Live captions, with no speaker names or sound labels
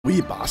We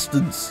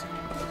bastards.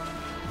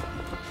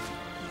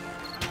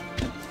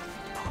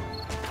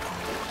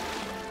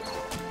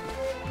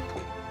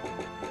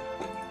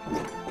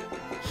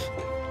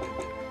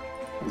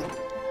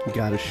 You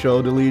gotta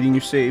show deleting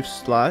your save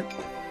slot.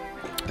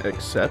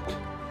 Accept.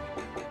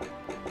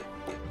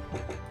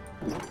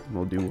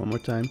 We'll do one more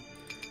time.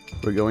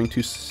 We're going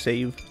to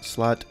save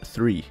slot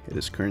 3. It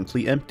is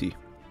currently empty.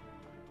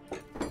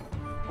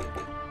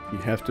 You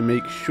have to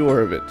make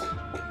sure of it.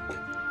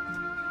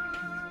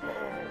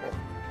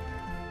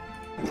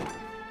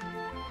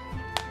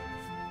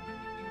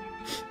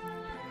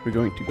 We're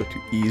going to go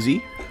to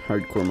easy,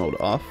 hardcore mode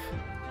off,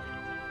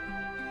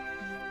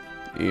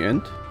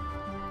 and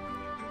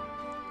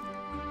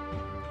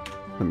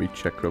let me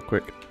check real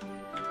quick.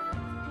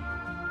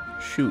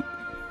 Shoot.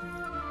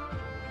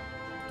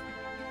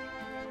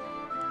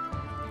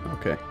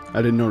 Okay, I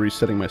didn't know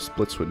resetting my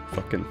splits would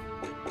fucking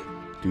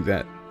do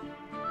that.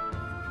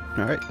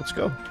 Alright, let's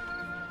go.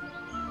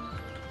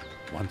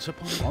 Once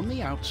on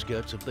the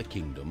outskirts of the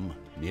kingdom,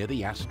 near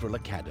the Astral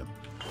Academy,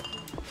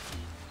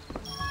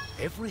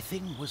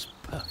 everything was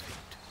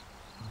perfect.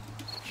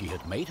 She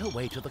had made her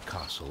way to the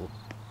castle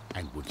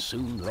and would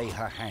soon lay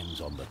her hands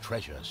on the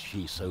treasures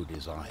she so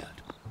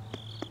desired.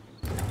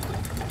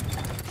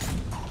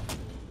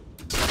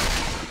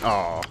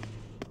 Oh,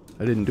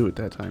 I didn't do it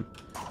that time.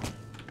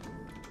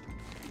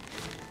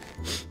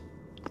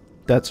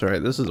 That's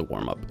alright, this is a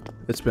warm-up.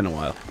 It's been a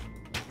while.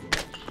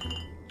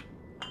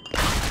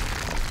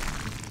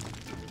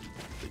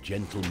 The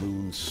gentle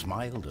moon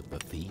smiled at the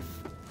thief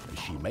as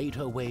she made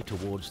her way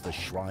towards the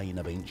shrine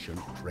of ancient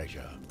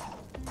treasure.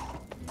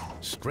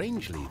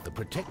 Strangely, the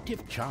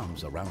protective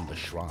charms around the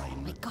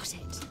shrine... I got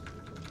it.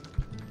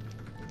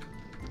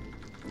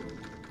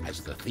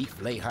 As the thief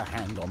lay her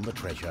hand on the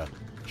treasure,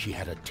 she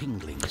had a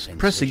tingling sensation.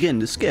 Press again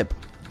to skip.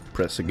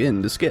 Press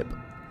again to skip.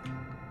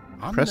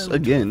 Press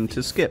again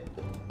to skip.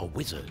 A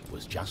wizard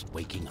was just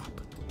waking up.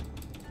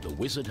 The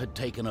wizard had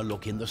taken a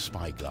look in the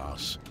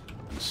spyglass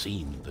and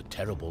seen the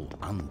terrible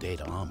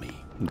undead army.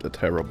 The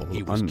terrible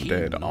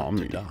undead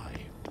army. To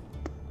die.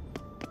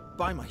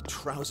 By my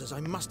trousers,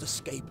 I must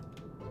escape.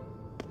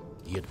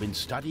 He had been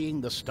studying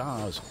the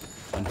stars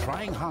and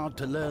trying hard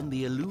to learn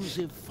the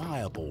elusive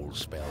fireball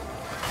spell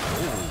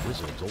all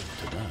wizards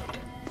ought to know.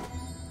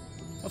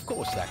 Of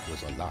course, that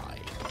was a lie.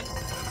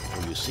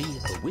 For you see,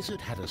 the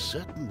wizard had a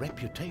certain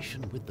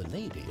reputation with the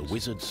ladies. The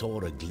wizard saw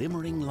a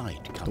glimmering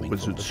light coming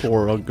from the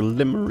shrine. A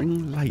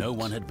glimmering light. No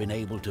one had been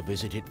able to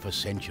visit it for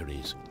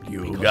centuries.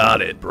 You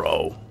got it,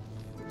 bro.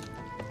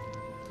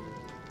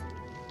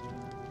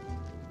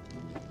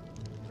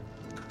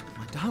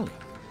 My darling,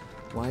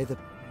 why the...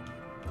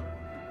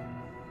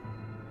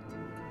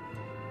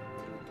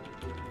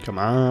 Come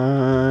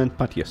on,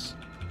 Patius.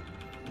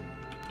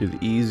 You're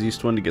the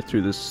easiest one to get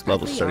through this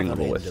level starting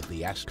level with,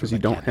 because you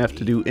don't have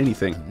to do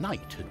anything. A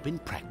knight had been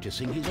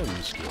practicing his own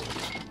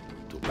skills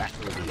to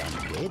battle the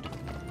undead,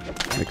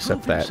 and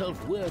except prove that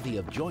himself worthy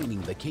of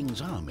joining the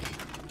king's army.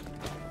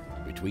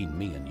 Between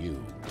me and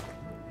you,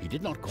 he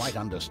did not quite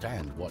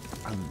understand what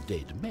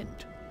undead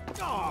meant.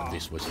 And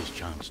this was his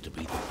chance to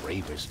be the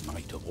bravest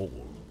knight of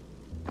all.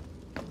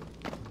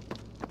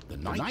 The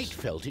knight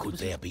felt it. Could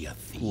there be a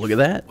thief? Look at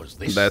that. Was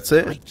this That's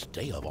it. knight's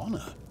day of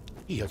honor?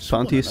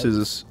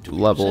 Pontius's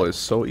level is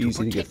so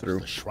easy to get through.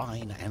 The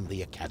shrine and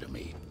the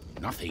academy.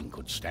 Nothing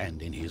could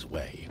stand in his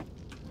way.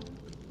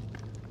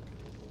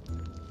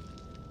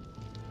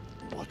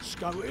 What's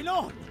going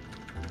on?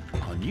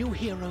 Our new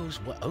heroes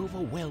were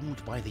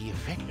overwhelmed by the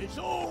effect. It's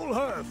all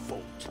her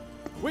fault.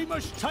 We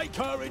must take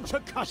her into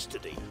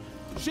custody.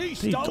 She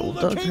stole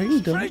the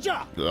king's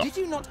treasure. Did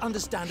you not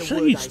understand a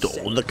word She I stole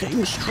said? the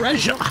king's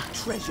treasure.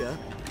 Treasure?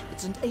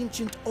 It's an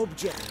ancient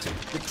object,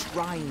 the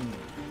Trine.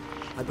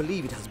 I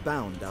believe it has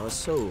bound our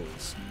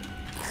souls.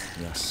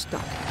 We are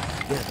stuck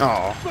together.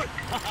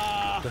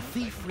 Oh. The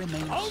thief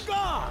remains. On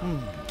guard!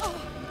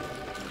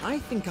 I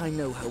think I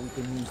know how we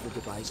can use the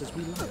device as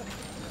we like.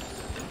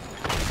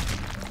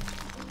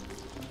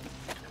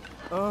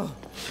 Oh,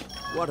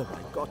 what have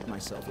I got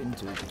myself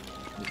into?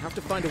 We have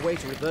to find a way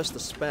to reverse the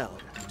spell,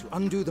 to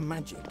undo the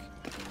magic.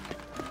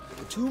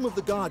 The tomb of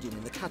the Guardian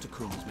in the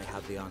catacombs may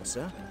have the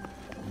answer,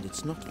 and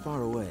it's not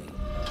far away.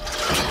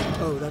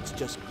 Oh, that's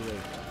just great.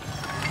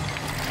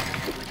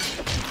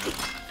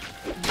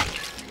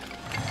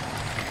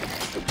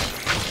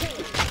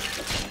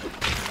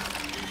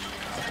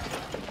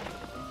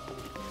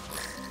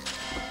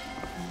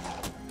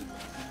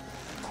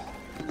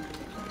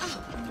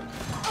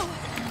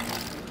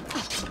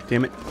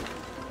 Damn it.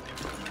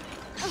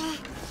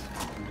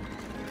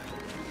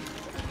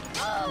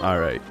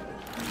 Alright.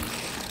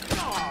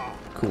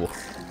 Cool.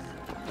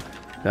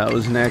 That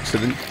was an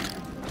accident.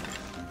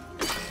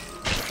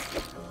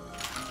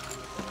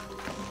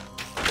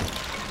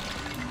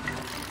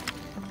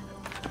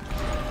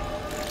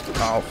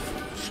 Oh,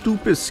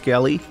 stupid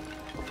Skelly.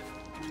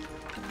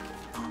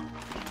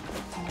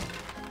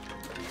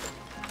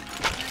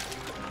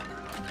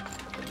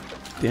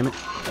 Damn it.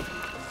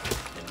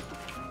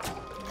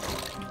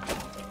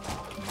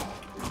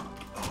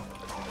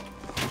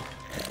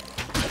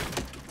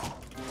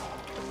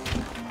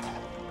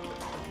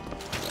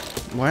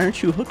 Why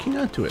aren't you hooking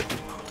onto it?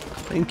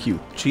 Thank you.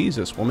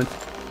 Jesus, woman.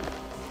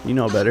 You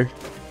know better.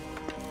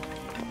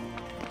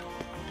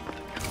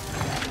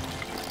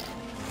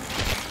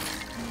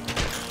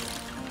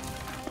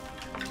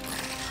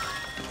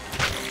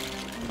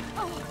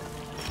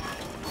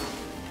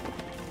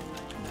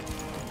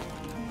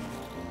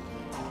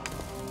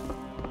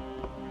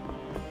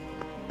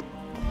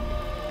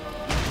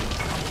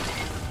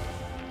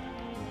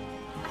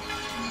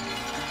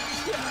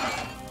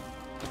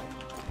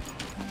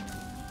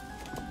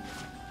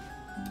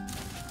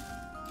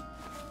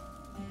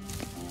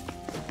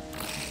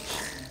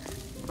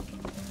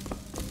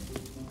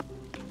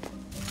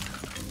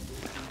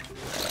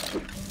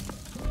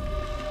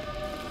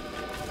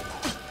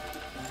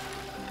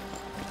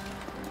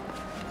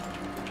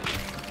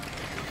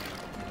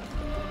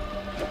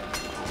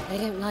 They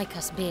don't like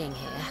us being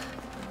here.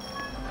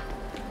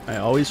 I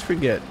always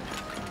forget.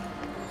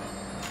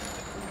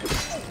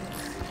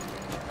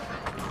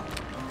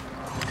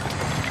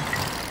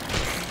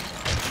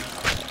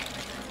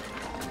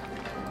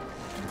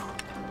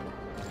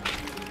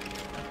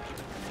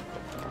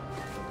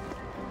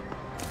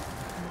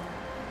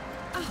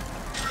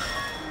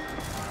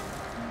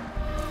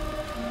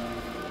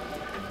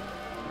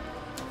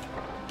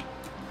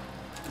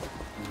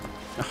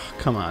 Oh,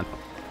 come on.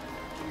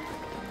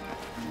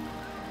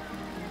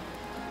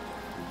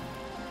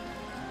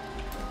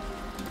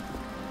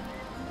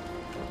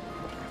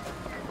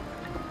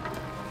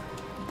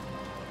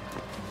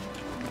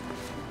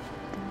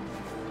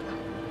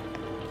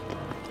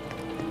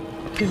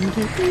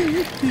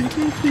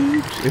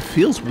 It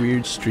feels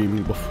weird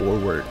streaming before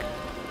work.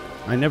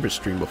 I never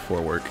stream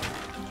before work.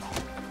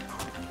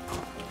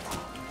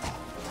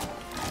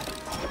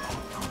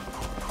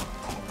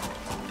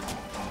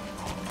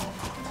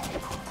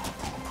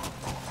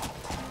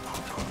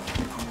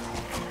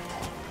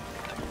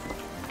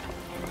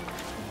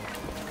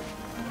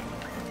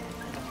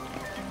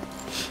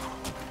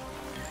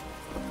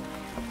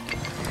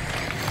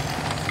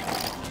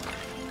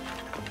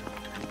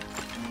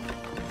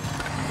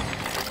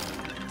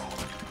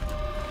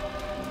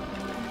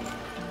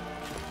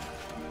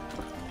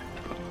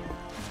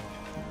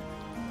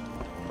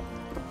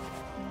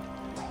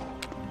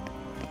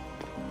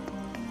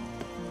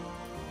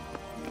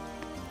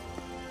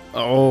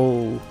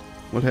 Oh,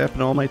 what happened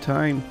to all my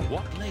time?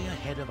 What lay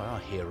ahead of our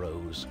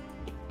heroes?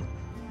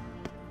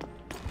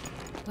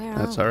 Where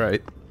That's are we?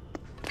 alright.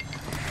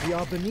 We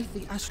are beneath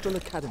the Astral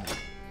Academy.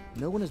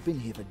 No one has been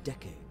here for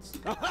decades.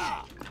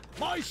 Aha!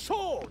 My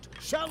sword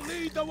shall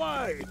lead the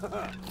way.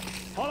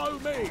 Follow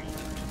me.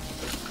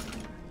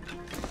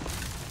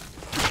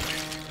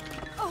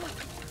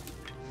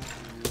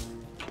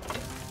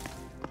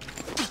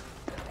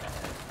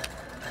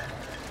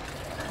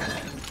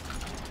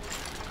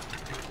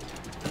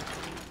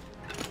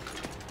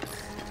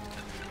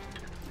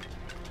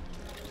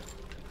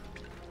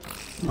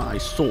 My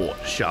sword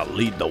shall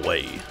lead the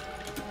way.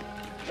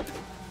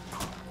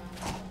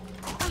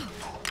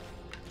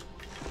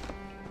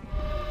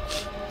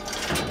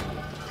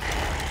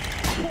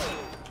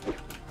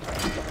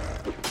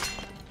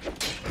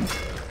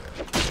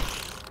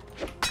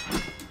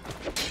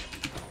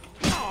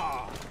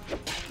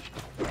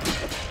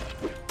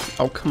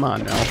 Oh, come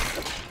on now.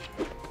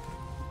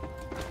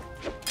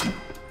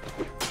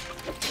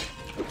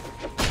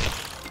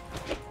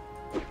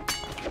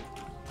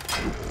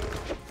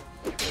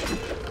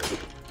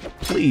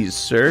 Please,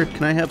 sir,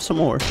 can I have some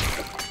more?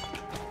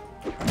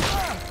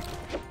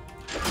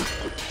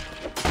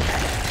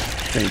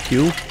 Thank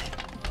you.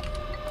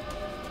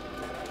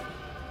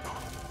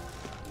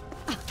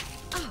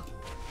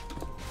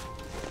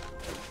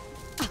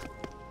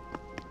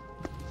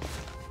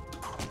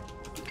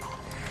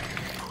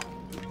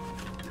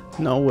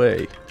 No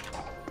way.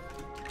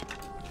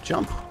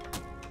 Jump.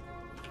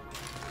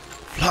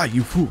 Fly,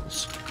 you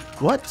fools.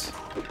 What?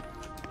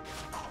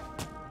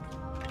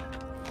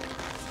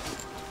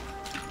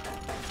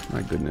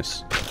 My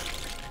goodness.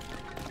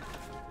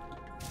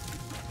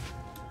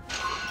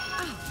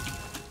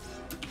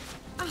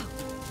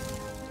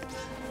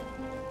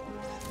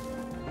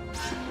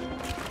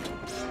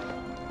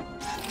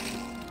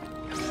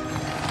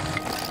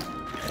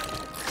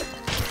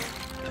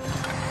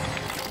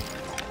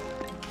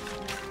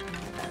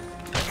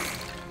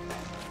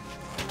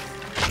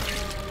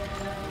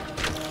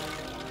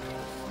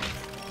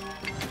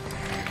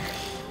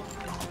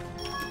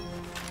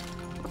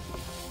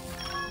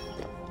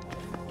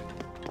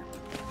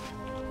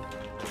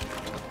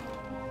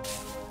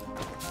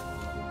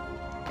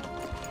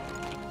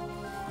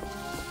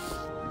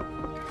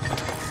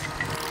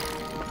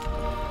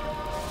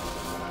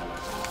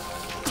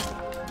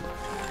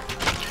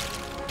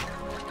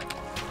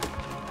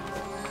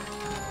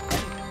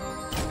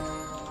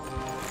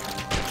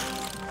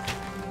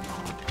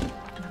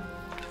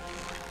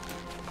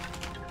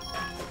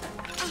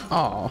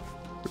 Aw,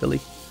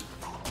 really?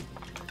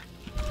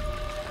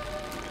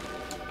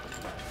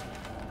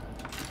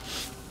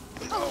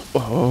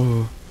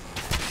 Oh.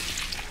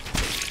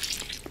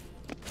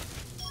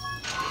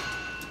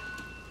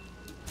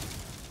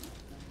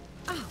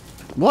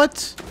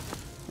 What?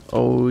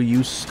 Oh,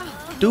 you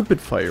stupid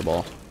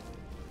fireball.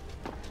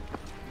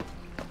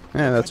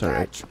 Yeah, that's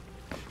alright.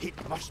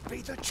 It must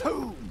be the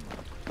tomb.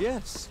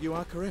 Yes, you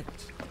are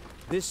correct.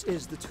 This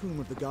is the Tomb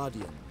of the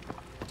Guardian.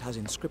 It has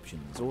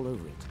inscriptions all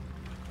over it.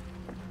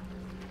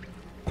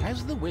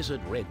 As the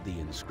wizard read the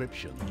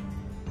inscription,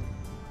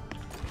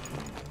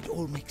 It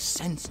all makes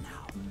sense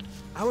now.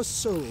 Our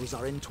souls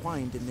are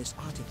entwined in this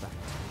artifact,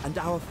 and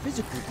our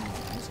physical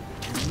beings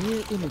are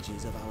mere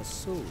images of our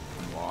soul.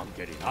 Oh, I'm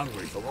getting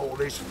hungry from all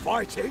this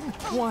fighting.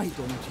 Why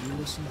don't you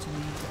listen to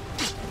me?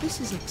 This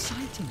is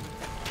exciting.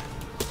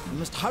 We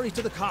must hurry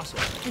to the castle.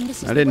 And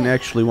this is I didn't where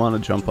actually want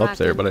to jump up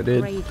there, but I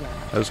did. graveyard.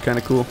 That was kind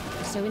of cool.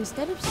 So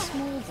instead of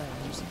small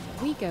bones,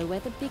 we go where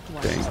the big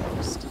ones Dang.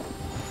 rest.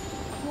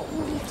 What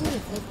will we do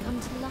if they've come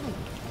to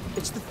life?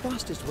 It's the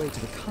fastest way to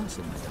the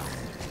castle, my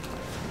darling.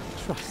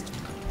 Trust me.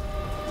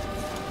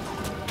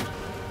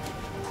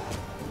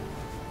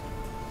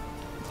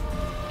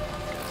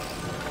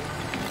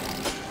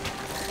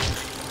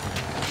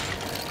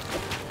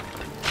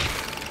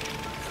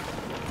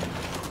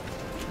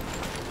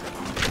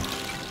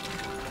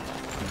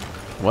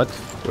 What?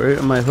 Where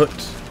am I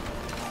hooked?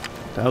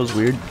 That was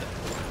weird.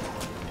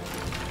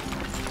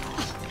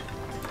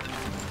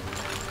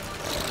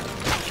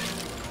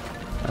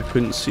 I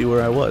couldn't see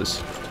where I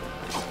was.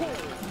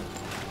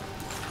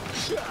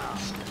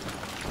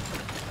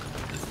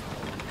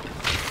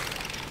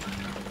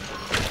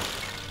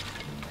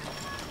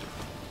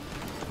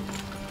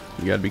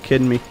 You gotta be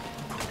kidding me.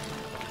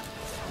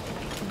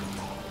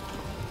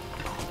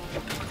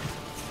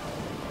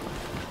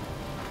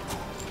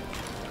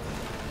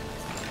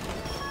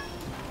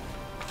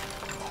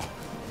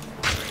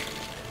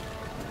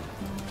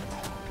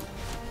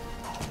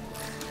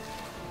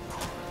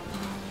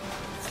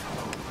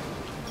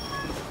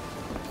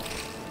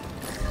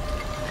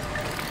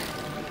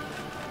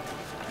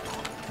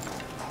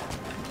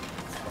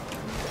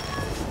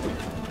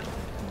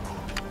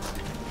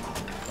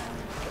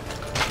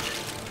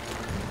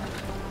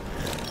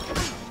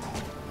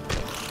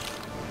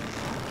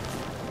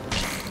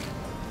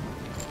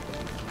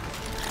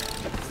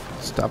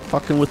 Stop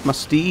fucking with my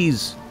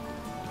steez,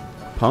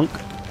 punk.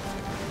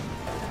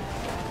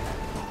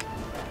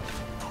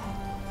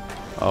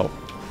 Oh,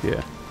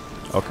 yeah.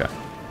 Okay.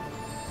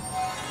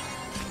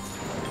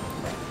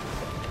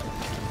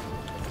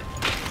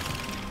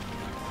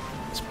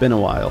 It's been a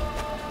while.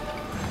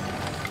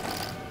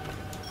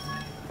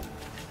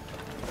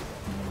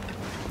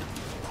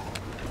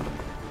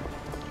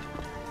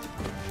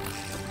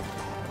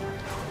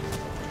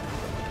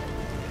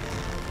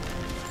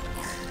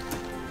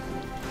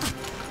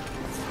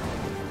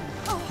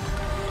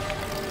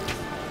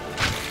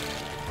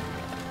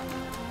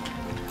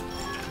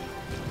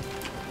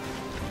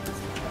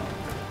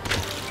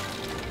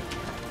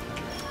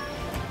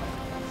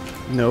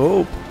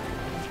 Nope.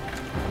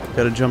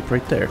 Gotta jump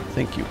right there.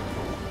 Thank you.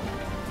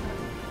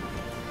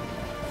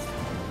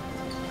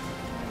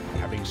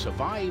 having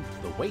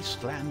survived the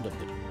wasteland of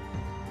the...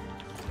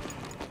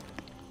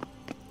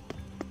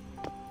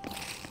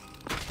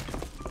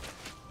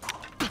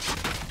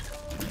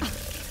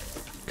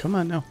 Come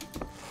on now.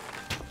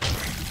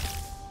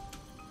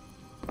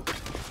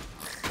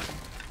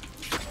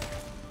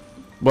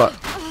 What?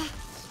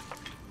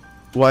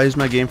 Why is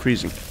my game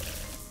freezing?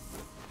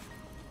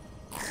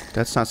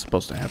 That's not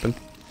supposed to happen.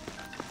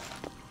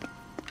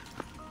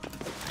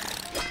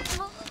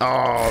 Oh,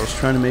 I was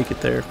trying to make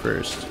it there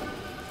first.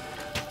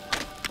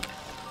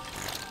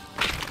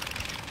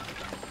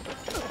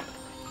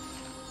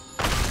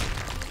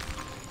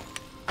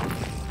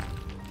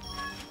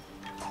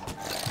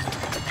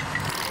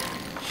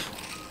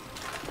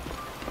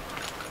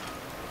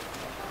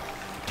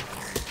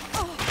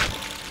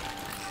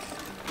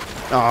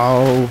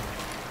 Oh.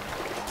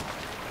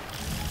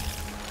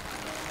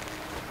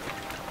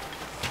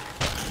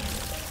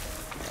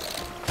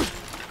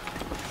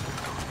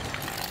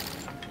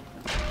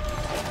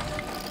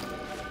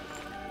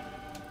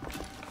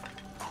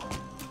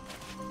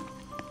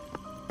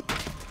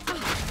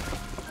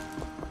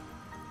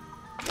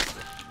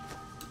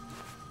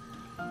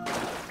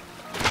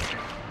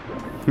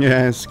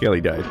 Yeah,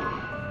 Skelly died.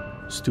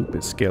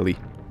 Stupid Skelly.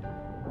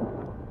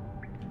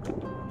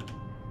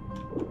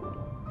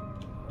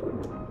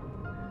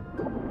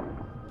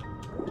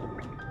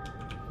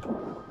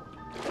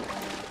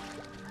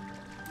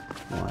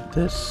 Want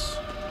this.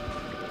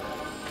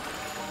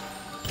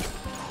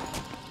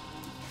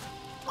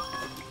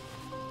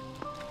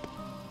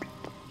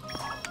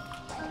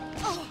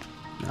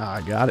 Ah,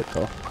 I got it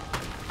though.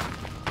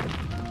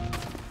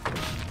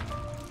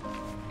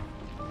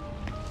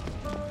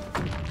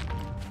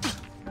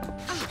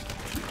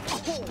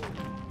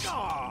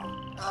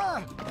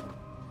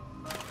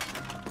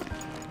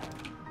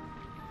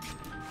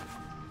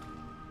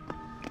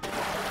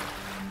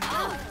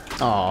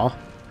 Aw.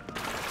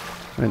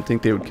 I didn't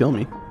think they would kill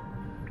me.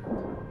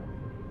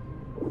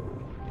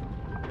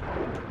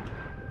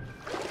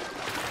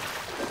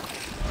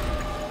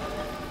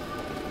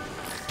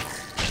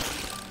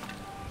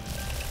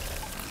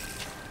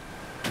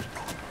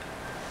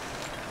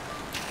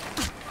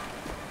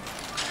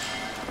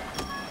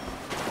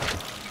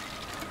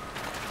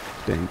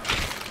 Dang.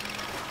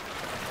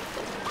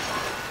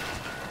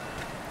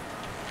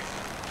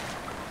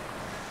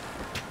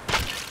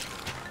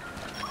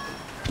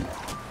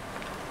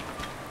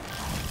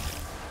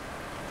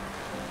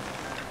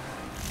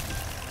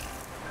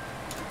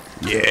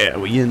 Yeah,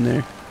 we in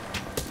there.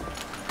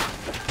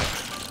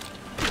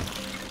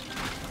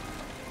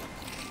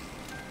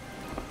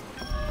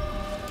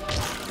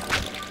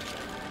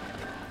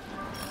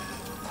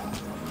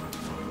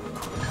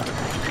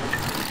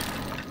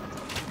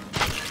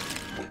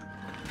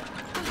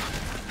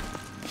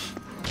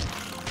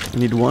 I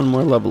need one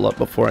more level up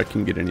before I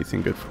can get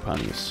anything good for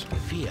Pontius.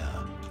 Fear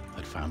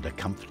had found a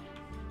company.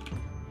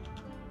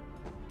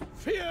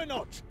 Fear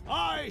not,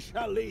 I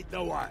shall lead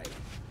the way.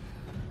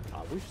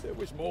 I wish there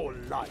was more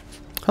light.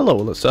 Hello,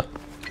 Alyssa.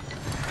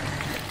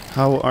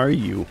 How are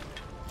you?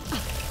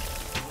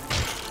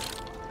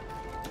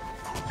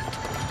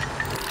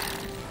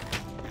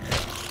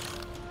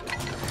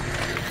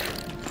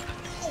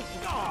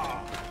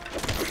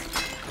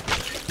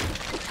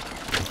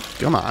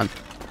 Come on.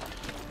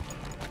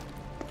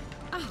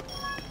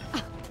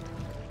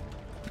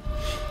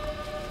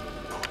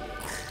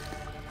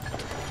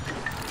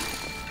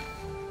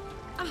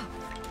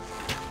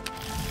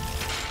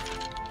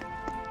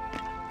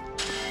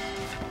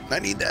 I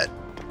need that.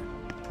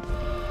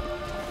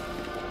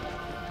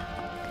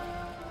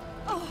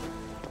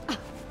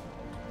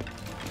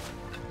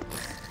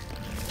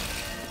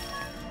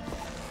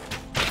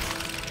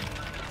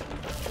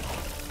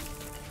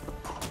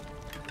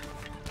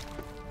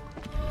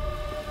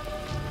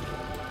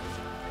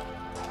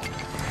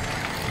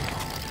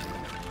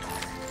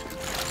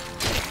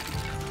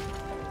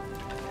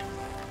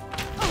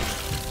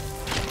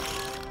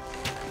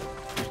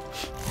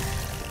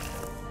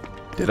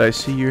 Did I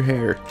see your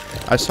hair?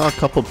 I saw a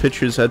couple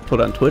pictures Ed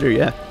put on Twitter,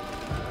 yeah.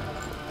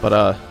 But,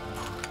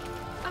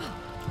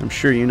 I'm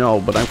sure you know,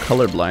 but I'm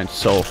colorblind,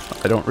 so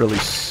I don't really...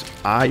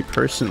 I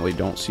personally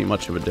don't see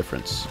much of a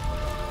difference.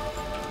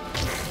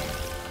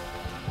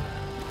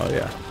 Oh,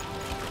 yeah.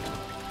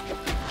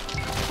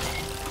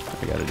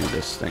 I gotta do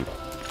this thing.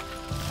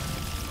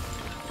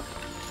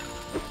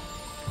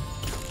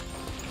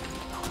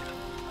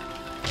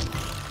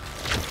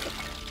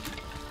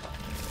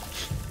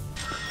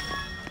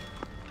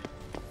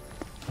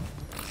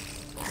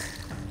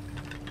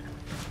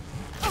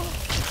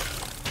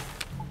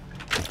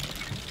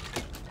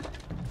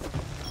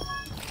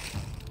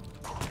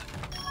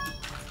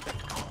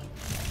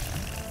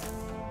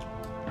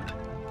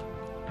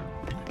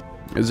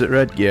 Is it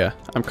red? Yeah,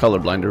 I'm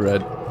colorblind to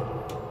red.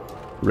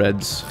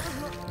 Reds.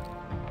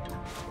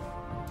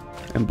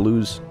 And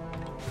blues.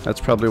 That's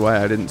probably why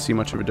I didn't see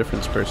much of a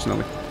difference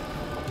personally.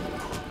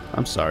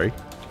 I'm sorry.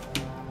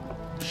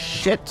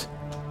 Shit!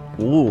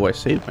 Ooh, I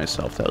saved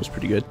myself. That was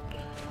pretty good.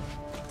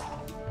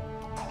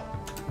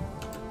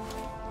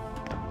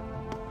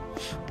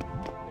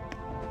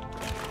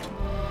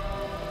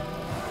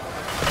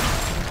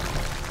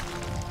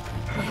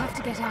 We have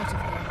to get out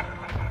of here.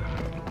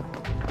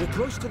 We're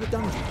close to the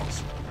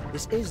dungeons.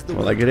 This is the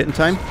Will I get it in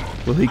time?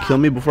 Will he kill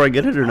me before I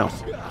get it or no?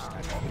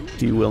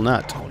 He will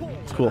not.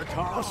 Cool.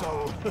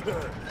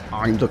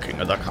 I'm the king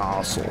of the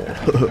castle.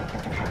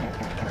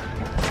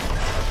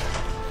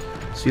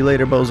 See you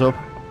later, bozo.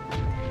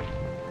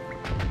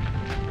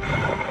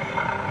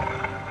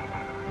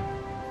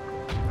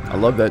 I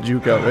love that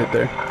juke out right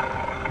there.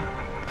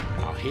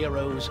 Our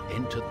heroes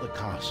entered the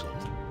castle.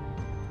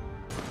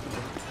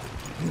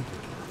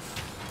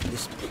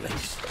 This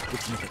place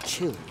gives me the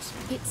chills.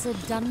 It's a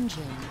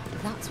dungeon.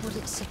 That's what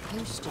it's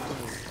supposed to do.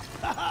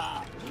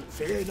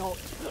 Fear not,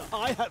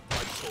 I have my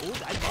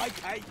sword and my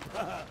cape.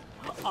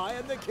 I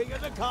am the king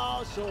of the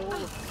castle.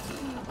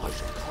 I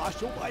shall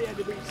crush all my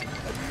enemies and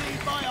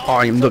lead my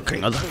army. I'm the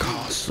king of the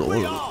castle.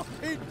 We are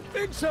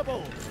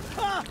invincible.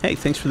 Hey,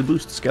 thanks for the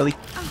boost, Skelly.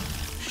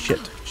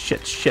 Shit,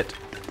 shit, shit.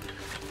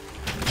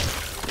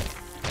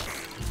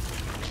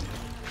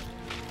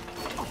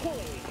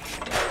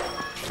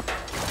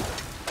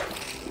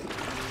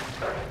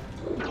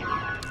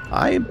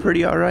 I am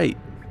pretty alright.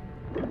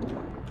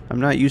 I'm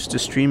not used to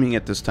streaming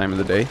at this time of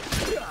the day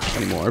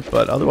anymore,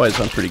 but otherwise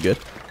I'm pretty good.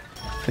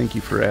 Thank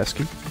you for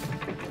asking.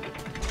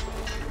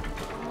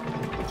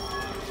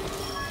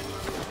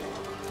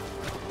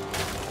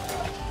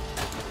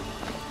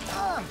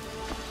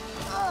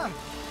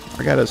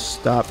 I gotta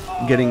stop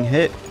getting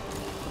hit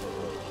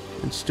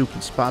in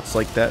stupid spots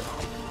like that.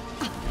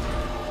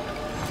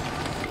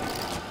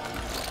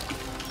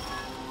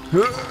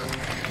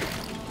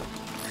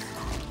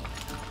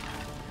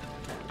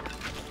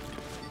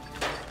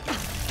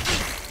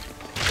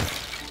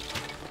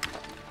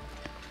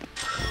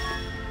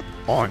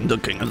 I'm the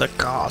king of the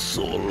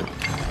castle.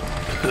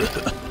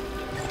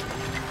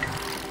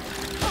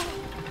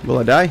 Will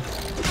I die?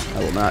 I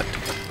will not.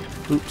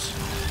 Oops.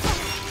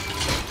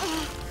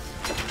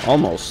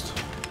 Almost.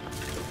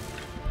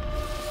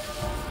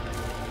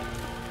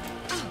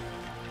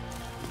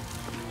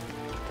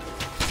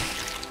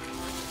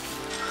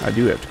 I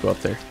do have to go up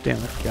there. Damn,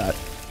 I forgot.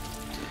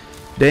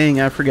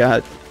 Dang, I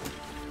forgot.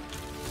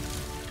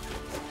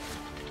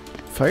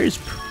 Fire's,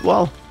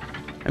 well,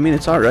 I mean,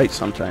 it's alright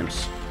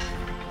sometimes.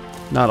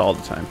 Not all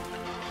the time.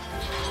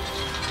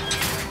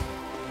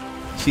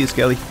 See you,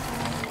 Skelly.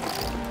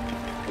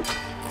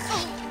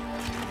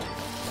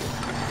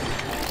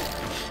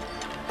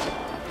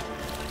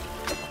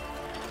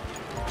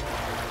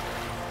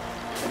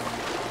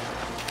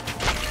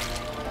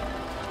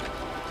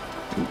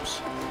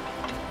 Oops.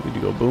 Need to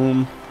go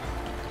boom.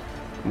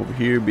 Come over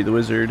here, be the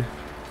wizard.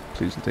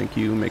 Please and thank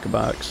you. Make a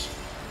box.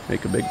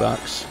 Make a big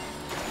box.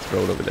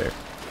 Throw it over there.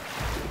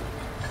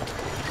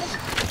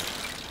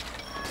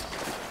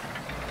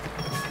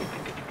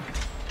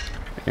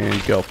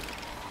 And go.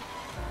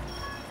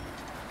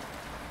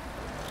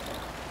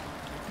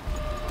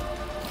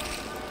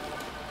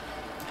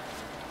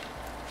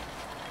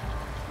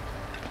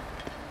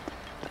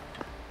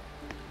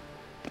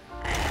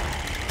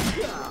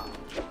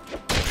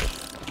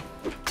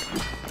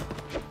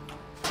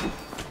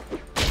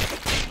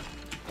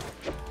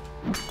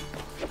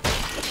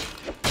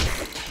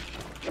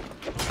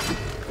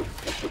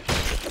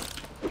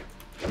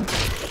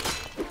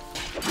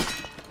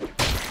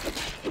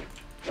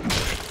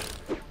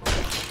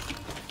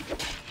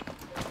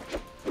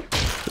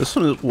 This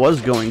one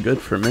was going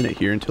good for a minute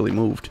here until he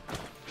moved.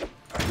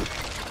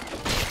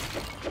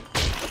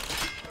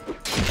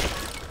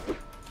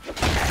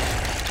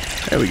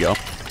 There we go.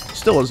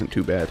 Still wasn't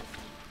too bad.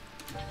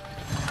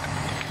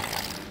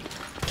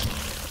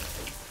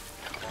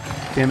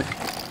 Damn it.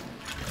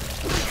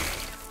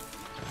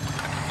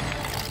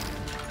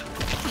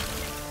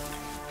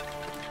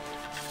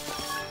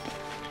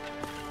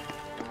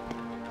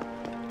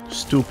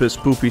 Stupid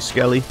spoopy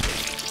Skelly.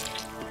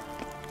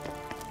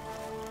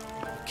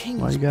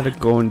 Why you gotta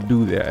go and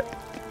do that?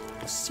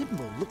 The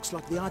symbol looks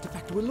like the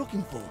artifact we're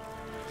looking for.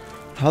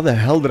 How the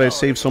hell did I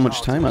save so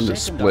much time on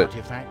this split?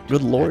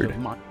 Good lord.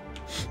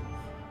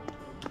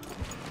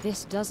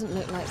 This doesn't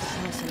look like the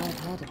castle I've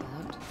heard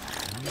about.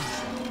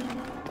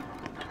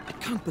 I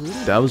can't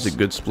believe That was a this.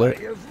 good split.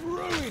 They have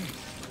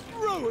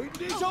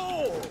ruined it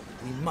all.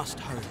 We must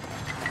hurry.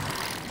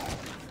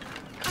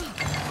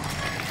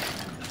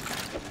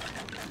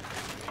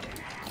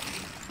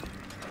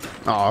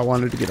 Oh, I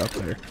wanted to get up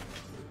there.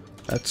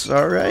 That's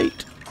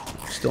alright.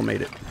 Still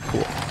made it.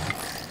 Cool.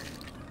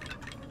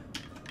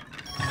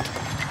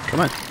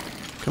 Come on.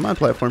 Come on,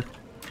 platform.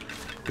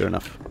 Good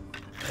enough.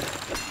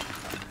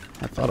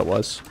 I thought it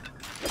was.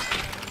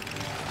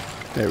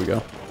 There we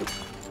go.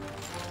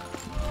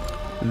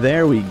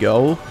 There we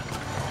go.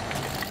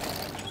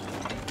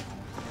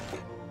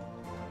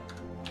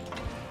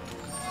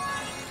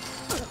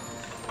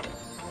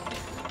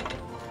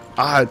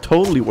 Ah, it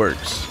totally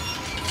works.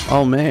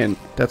 Oh man,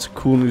 that's a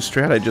cool new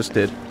strat I just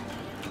did.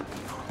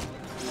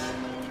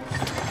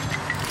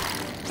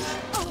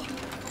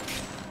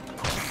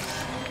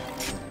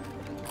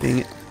 Dang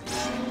it.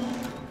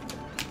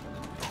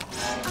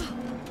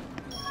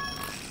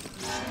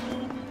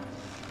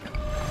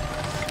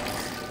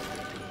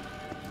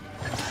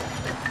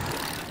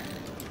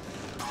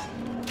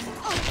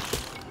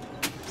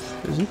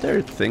 Isn't there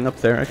a thing up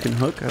there I can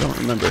hook? I don't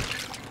remember.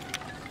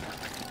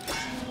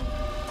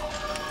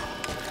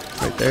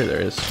 Right there,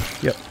 there is.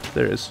 Yep,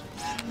 there is.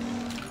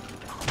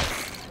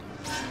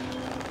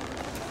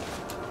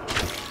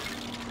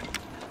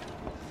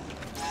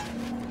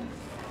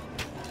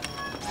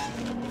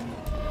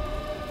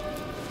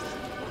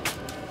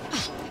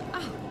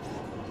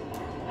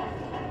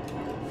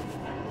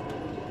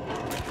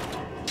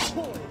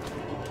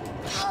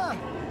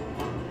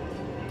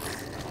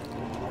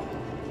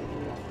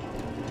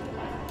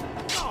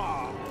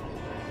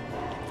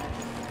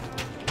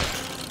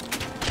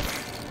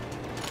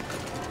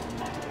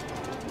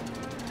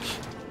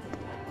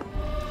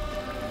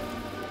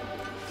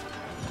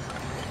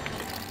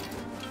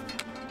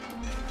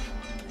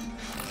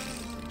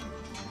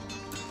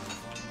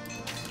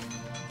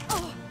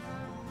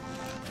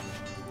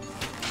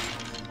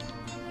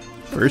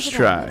 First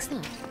try. What's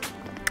that?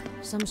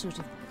 Some sort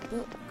of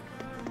book.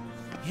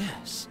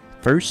 Yes.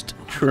 First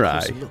try,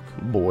 closer look.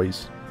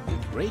 boys.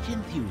 With great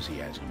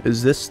enthusiasm,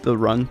 Is this the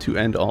run to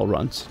end all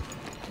runs?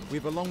 We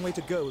have a long way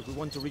to go if we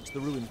want to reach the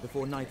ruins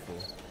before nightfall.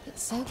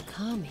 It's so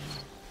calm here.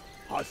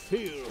 I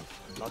feel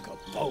like a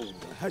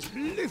boulder has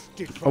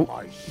lifted from Oh,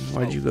 my soul.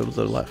 why'd you go to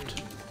the left?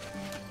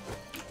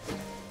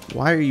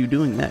 Why are you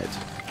doing that?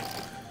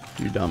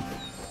 You're dumb.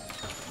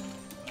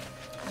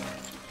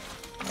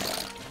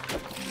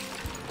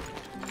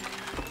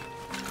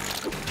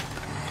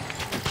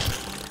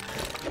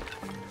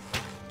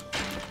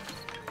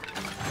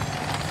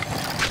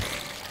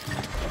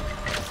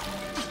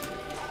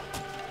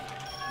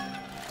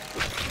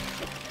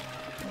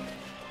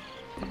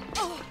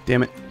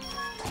 Damn it.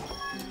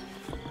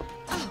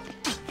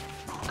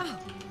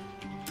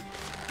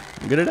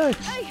 I'm gonna die.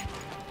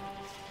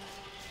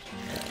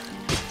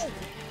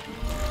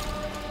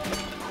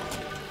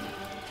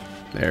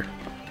 There.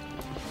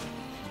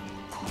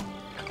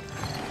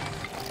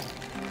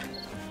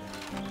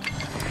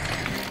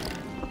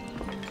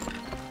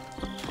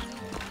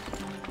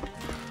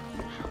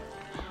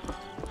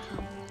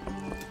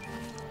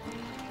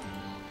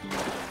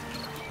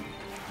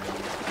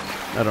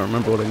 I don't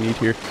remember what I need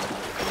here.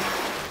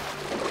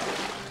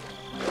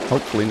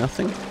 Hopefully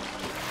nothing.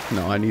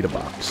 No, I need a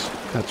box.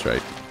 That's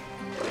right.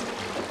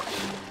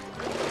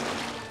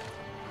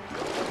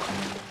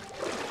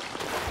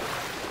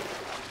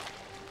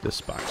 This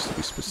box to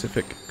be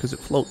specific, because it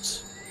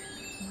floats.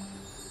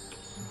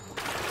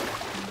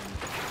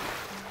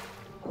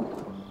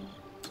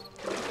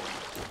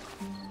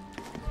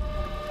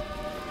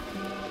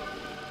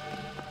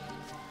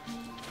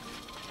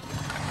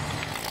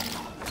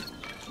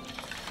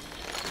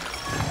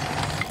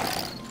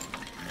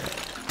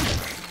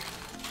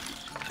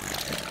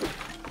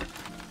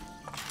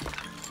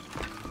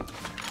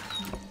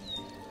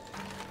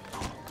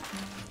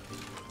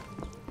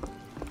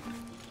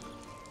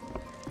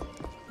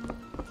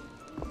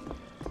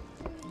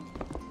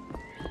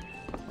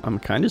 I'm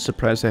kind of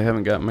surprised I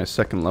haven't gotten my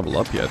second level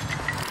up yet.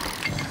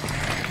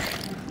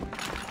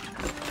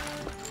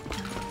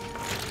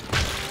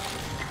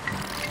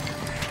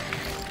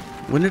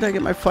 When did I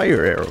get my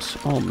fire arrows?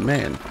 Oh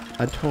man,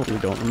 I totally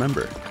don't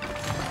remember.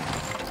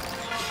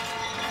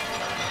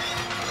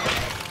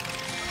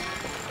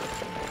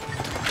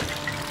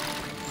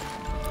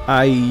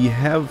 I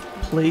have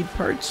played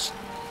parts.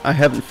 I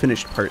haven't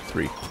finished part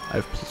 3.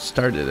 I've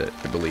started it,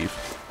 I believe.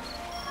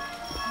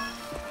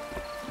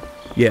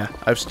 Yeah,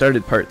 I've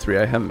started part 3.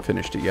 I haven't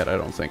finished it yet, I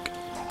don't think.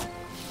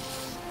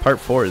 Part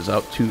 4 is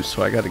out too,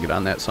 so I gotta get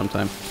on that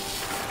sometime.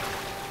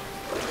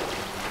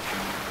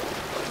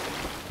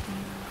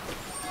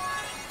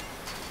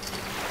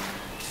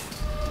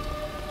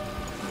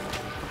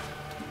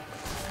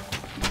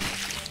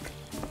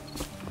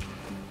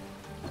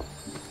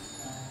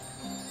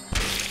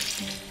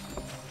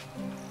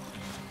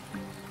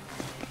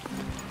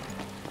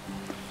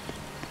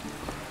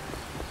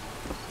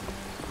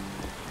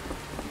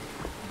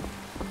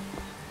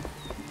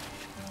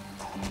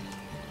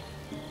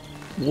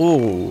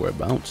 Whoa, I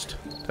bounced.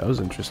 That was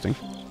interesting.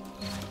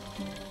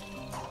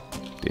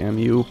 Damn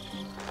you.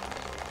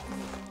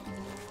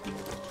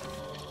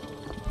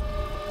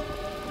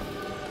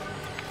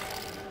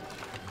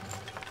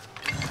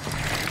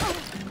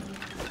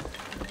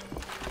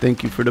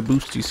 Thank you for the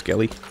boosty,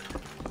 Skelly.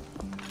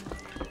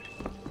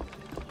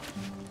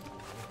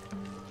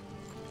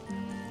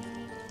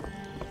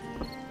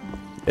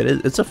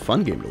 It's a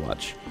fun game to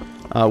watch.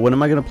 When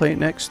am I going to play it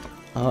next?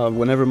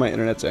 Whenever my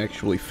internet's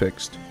actually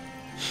fixed.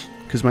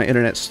 Because my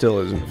internet still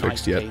isn't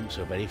fixed yet. Games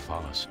are very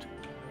fast.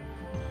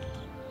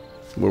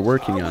 We're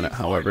working on it,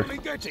 however.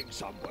 Finally getting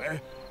somewhere.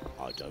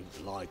 I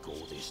don't like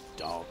all this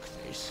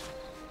darkness.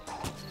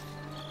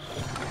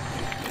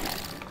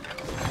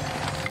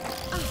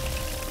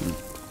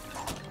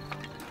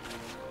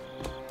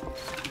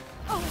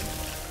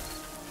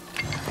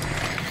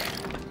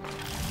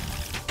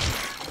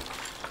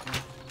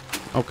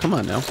 Oh, come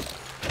on now.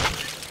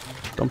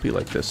 Don't be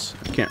like this.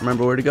 I can't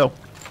remember where to go.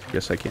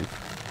 Yes, I can.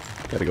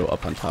 Gotta go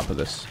up on top of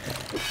this.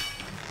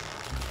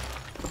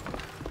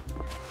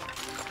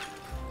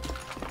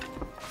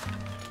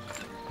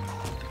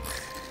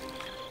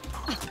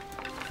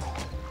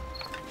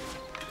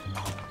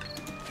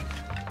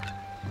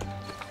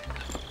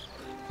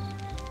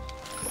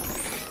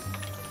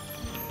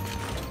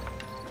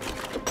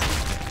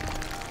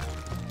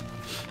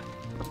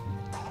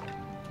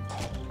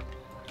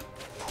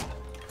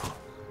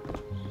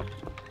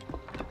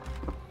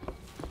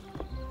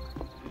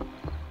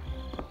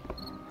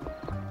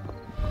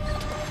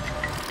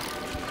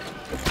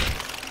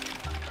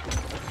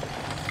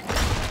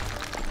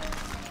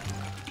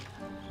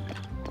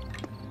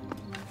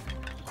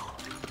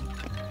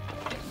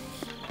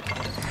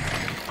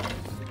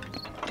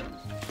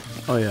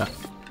 Oh yeah.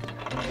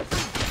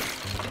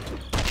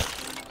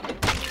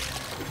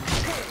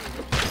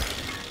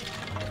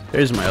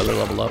 There's my other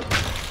level up.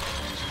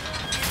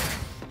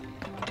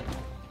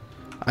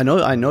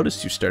 I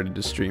noticed you started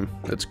to stream.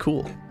 That's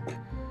cool.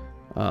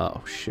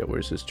 Oh shit,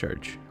 where's this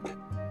charge?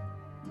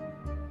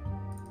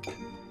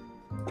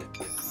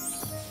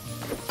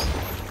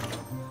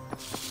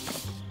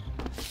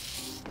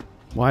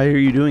 Why are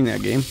you doing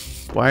that, game?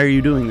 Why are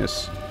you doing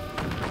this?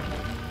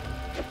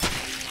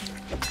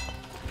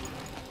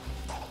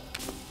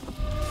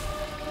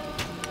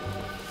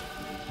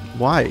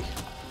 Why?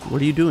 What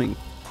are you doing?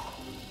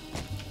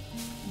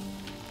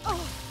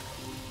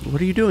 What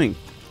are you doing?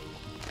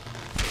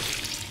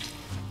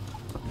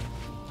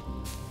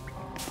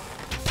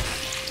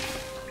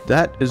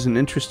 That is an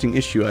interesting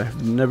issue I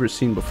have never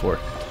seen before.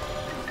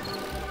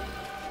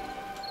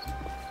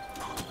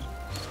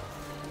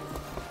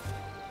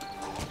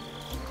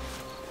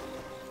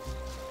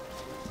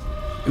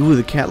 Ooh,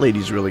 the cat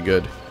lady's really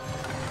good.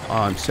 Oh,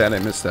 I'm sad I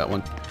missed that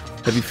one.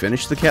 Have you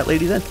finished the cat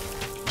lady then?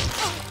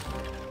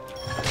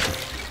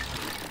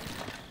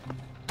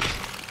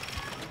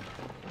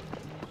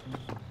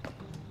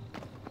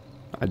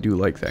 I do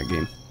like that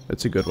game.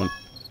 It's a good one.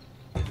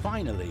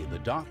 Finally, the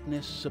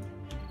darkness.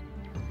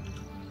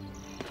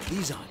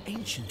 These are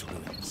ancient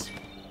ruins.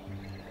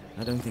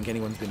 I don't think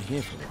anyone's been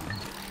here for a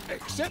while.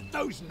 Except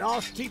those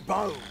nasty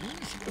bones.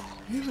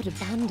 Who would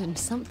abandon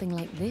something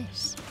like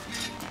this?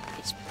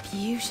 It's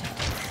beautiful.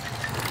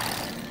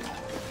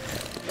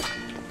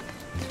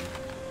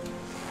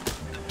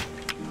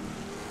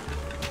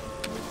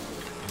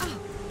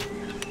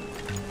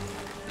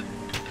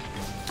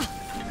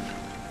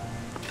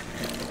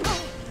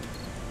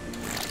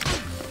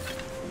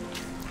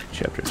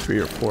 Chapter 3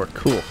 or 4.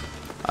 Cool.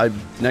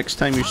 Next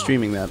time you're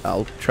streaming that,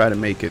 I'll try to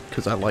make it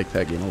because I like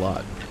that game a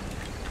lot.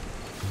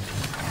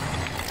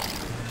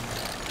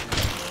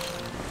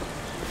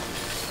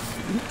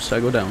 Oops, I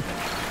go down.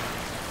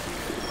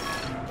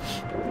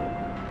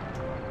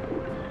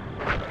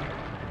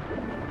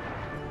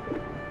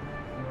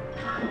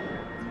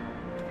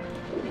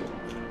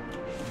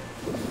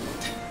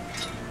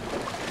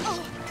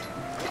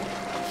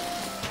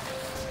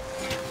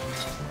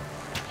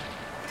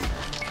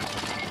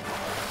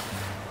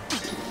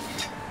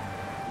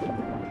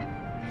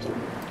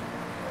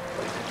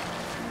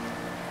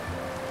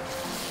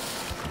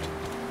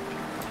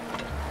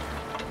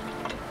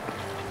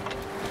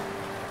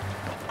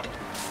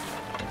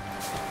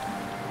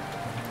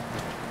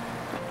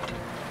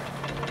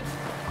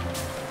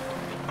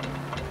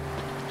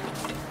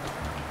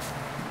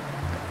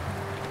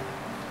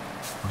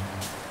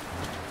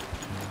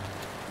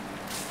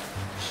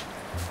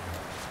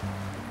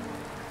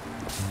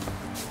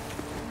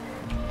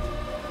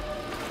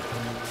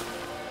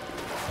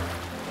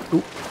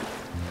 Ooh.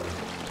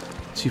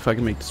 See if I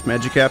can make this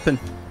magic happen.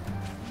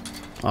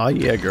 Aw,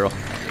 yeah, girl.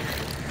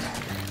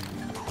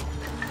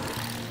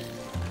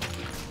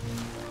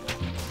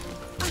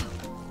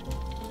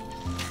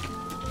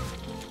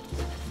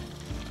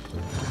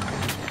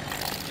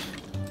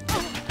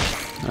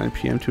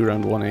 PM to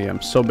around 1 a.m.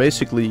 So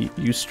basically,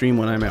 you stream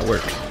when I'm at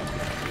work.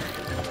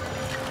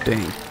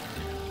 Dang.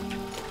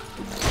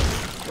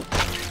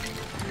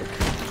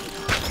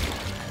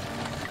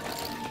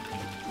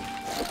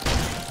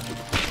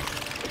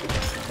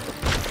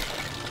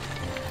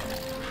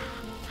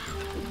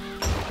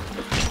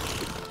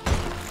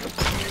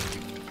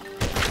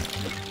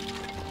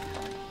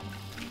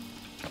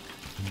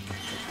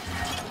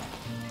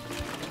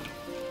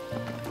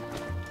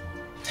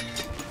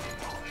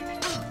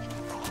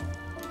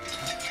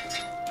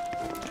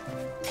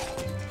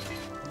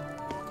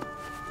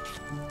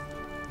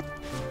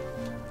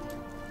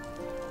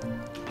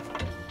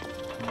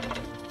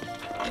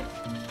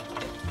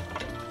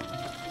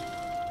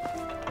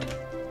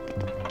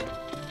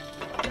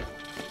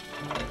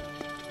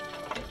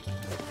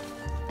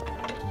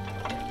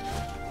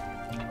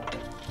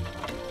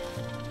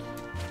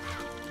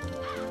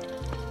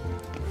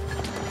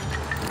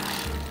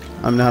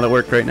 I'm not at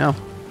work right now.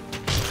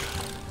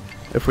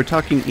 If we're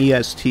talking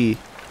EST,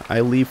 I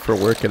leave for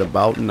work at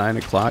about 9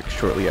 o'clock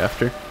shortly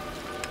after.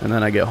 And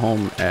then I get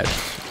home at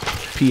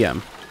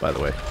PM, by the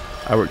way.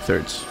 I work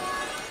thirds.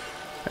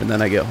 And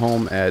then I get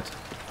home at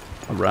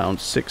around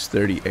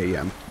 6:30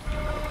 a.m.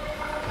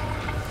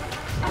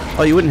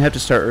 Oh, you wouldn't have to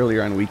start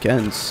earlier on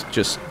weekends.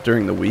 Just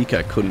during the week,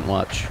 I couldn't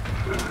watch.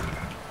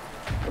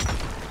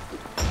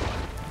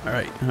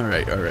 Alright,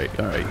 alright, alright,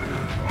 alright.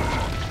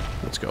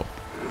 Let's go.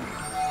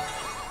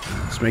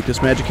 Let's make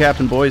this magic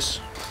happen, boys.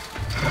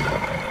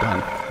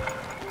 Done.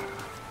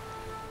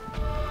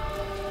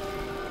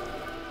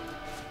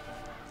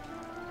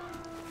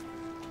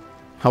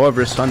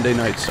 However, Sunday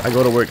nights, I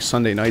go to work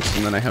Sunday nights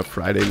and then I have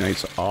Friday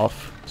nights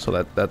off.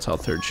 So that's how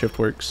third shift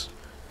works.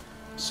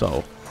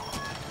 So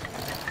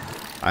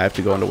I have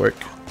to go into work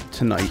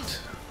tonight.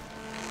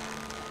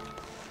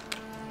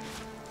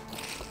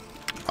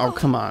 Oh,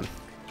 come on.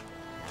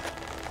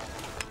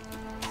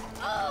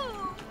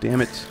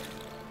 Damn it.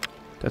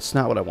 That's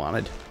not what I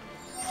wanted.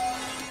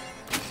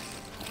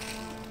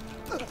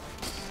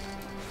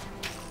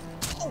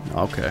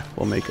 Okay,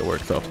 we'll make it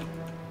work though.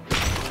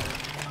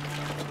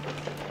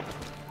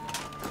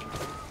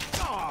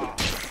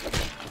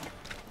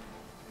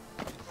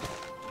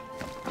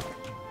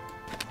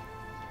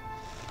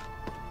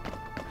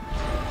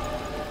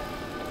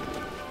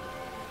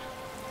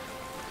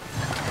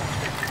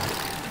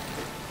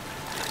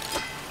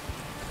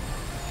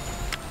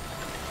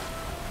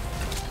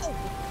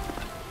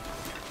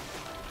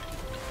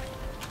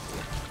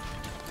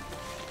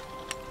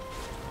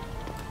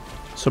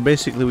 So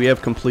basically we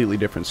have completely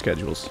different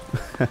schedules.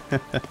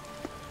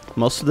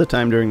 Most of the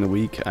time during the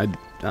week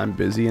I'm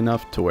busy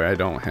enough to where I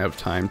don't have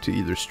time to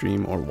either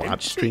stream or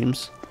watch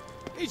streams.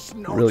 It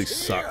really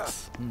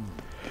sucks.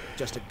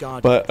 Just a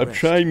guardian but I'm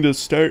trying to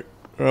start,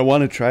 or I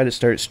want to try to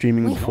start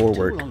streaming before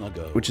work,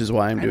 which is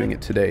why I'm doing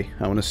it today.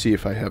 I want to see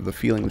if I have the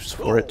feelings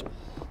for it.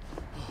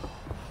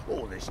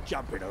 All this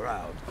jumping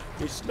around,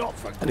 it's not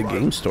for At a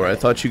game store. I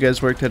thought you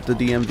guys worked at the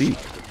DMV.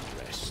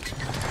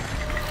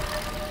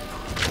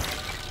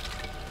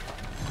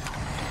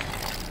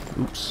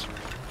 Oops.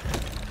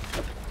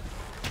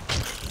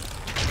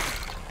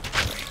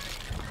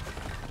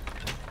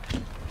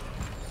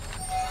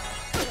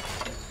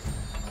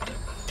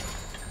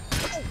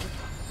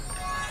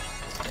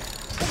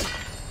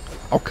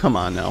 Oh, come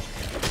on now.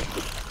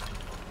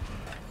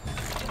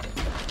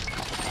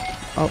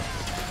 Oh.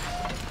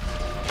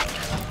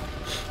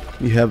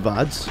 You have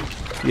VODs?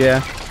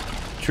 Yeah,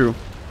 true.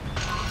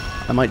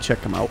 I might check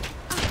them out.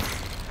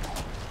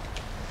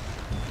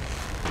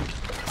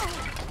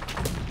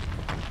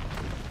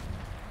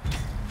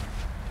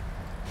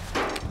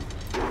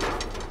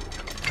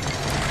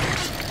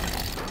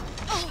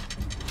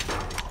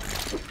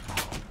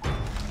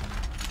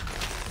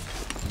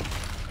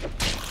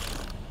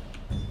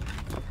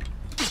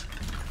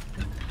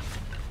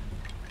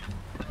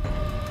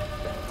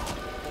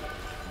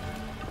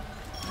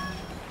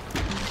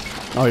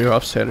 Oh, you're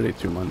off Saturday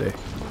through Monday.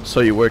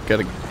 So you work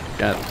at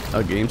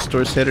a game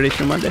store Saturday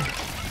through Monday?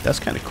 That's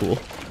kind of cool.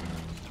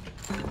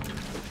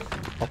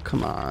 Oh,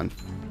 come on.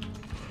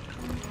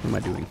 What am I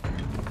doing?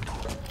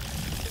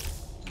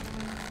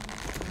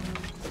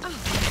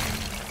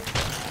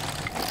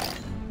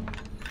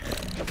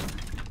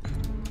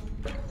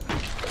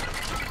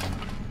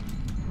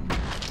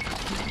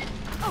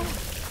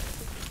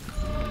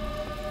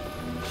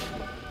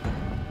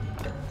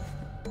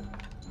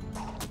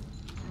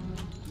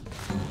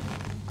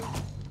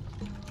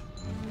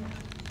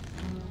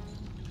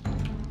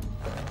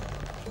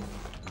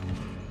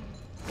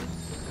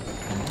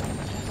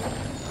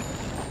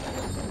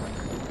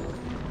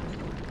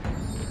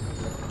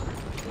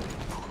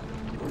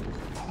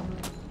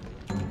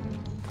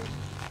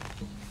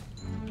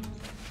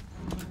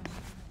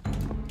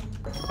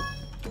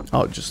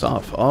 Oh, just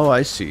off. Oh,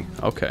 I see.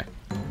 Okay.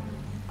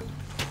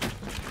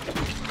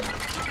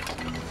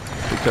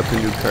 Picked up a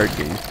new card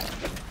game.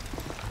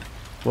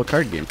 What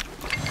card game?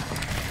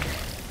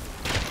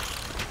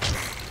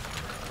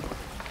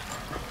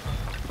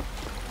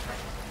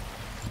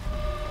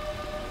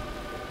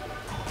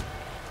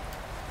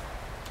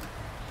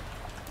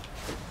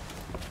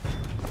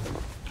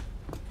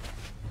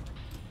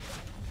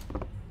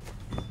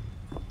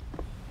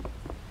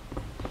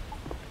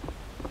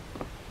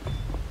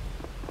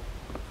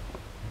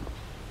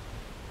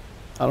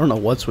 I don't know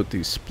what's with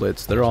these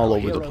splits. They're all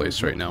over the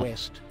place right now.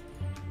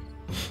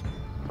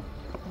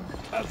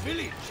 A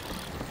village.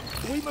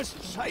 We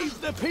must save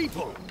the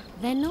people.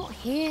 They're not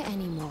here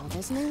anymore.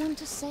 There's no one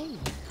to save.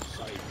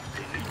 Save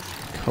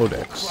village.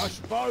 Codex. Crush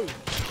bones. It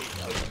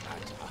doesn't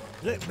matter.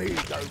 Let me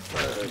go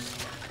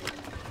first.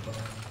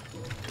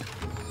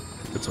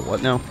 It's a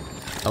what now?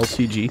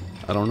 LCG?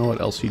 I don't know what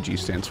LCG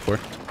stands for.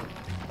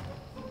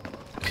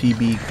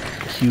 TBQHFAN.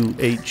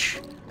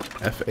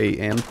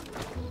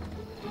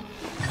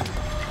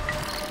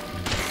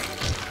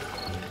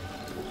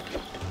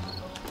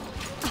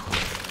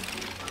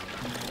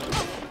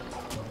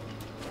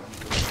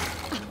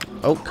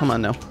 Oh, come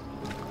on now.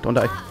 Don't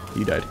die.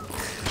 You died.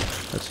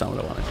 That's not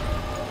what I wanted.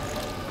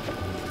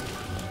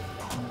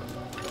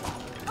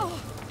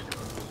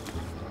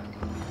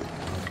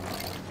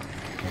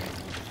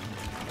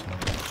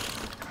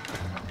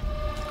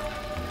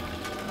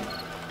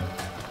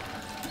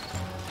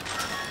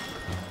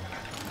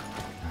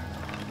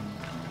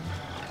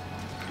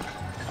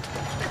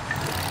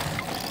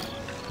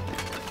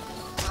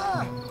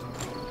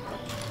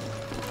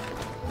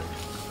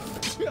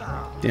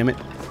 Damn it.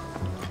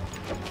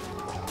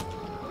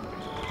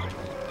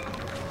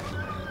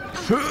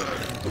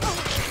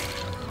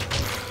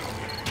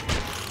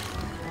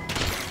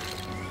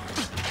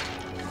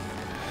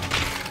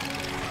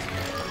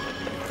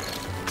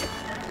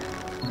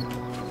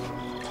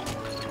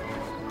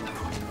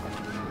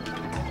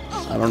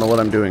 I don't know what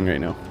I'm doing right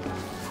now.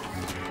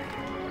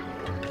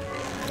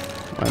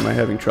 Why am I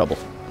having trouble?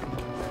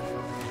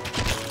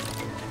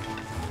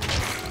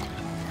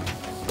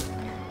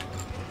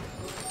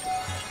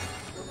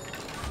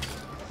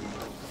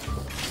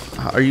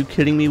 Are you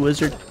kidding me,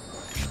 wizard?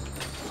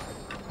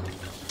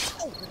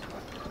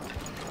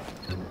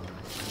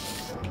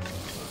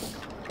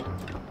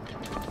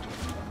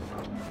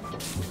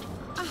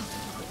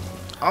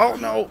 Oh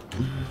no!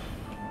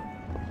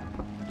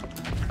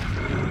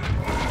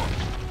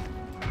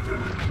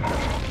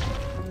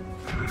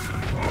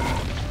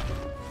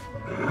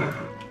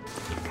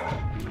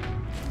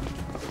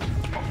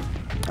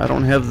 I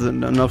don't have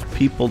enough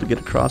people to get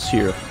across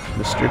here,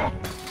 mister.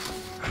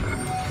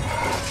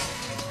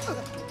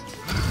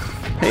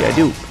 Hey, I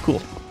do. Cool.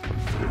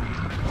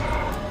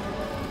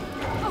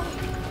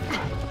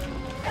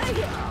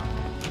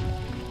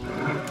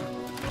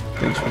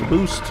 Thanks for the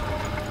boost.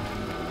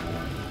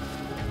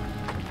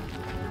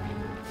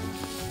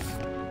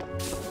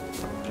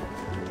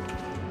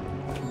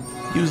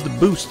 Use the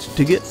boost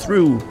to get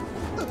through.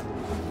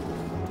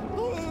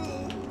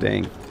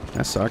 Dang,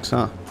 that sucks,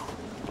 huh?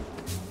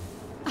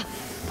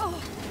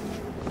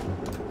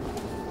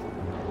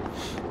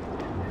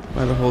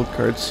 Buy the whole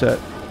card set.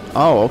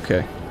 Oh,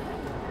 okay.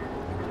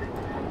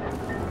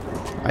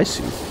 I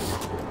see.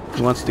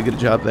 He wants to get a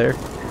job there.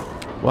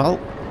 Well,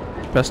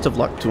 best of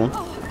luck to him.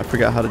 I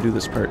forgot how to do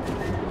this part.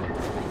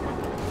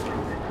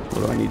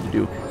 What do I need to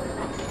do?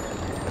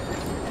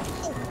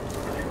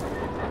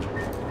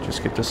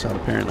 Just get this out,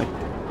 apparently.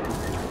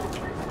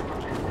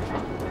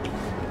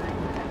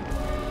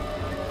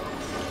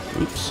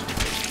 Oops.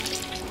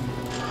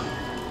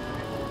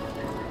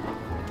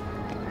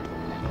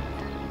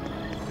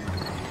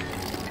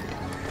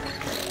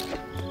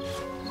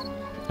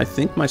 I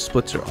think my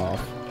splits are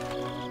off.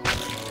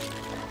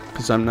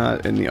 Because I'm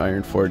not in the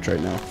Iron Forge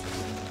right now.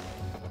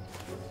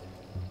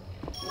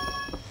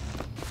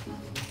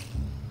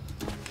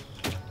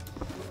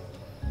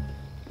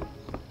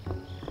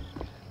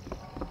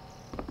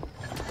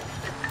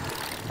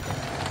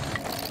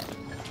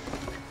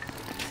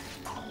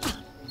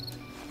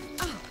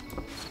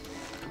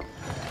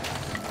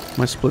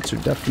 My splits are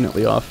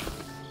definitely off.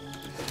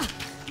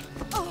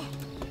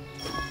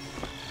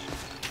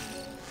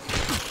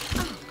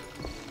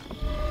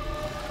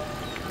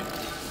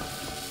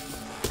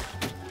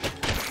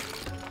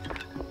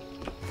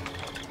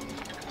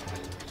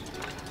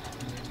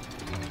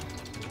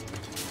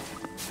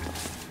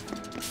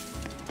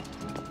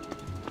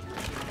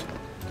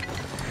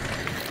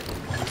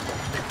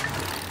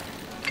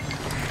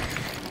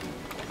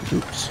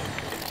 Oops.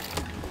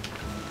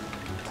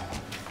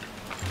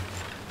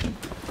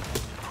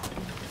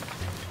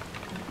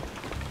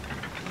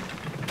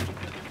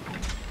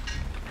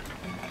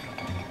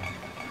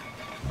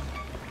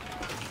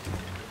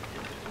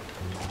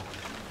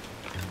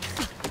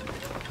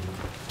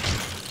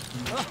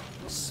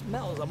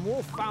 Smells are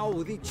more foul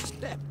with each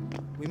step.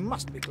 We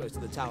must be close to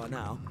the tower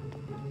now.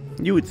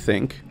 You would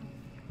think.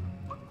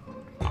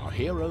 Our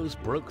heroes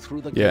broke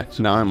through the Yeah, gates.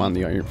 now I'm on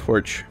the Iron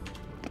Forge.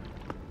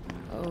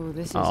 Oh,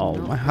 this is Oh,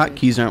 not my good.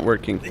 hotkeys aren't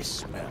working. This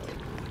smell.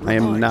 I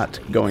am not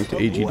going to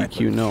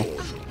AGDQ, no.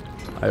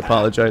 I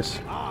apologize.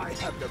 I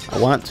have the I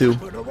want to,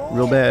 best of all.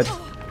 real bad.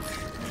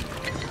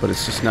 But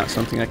it's just not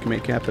something I can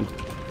make happen.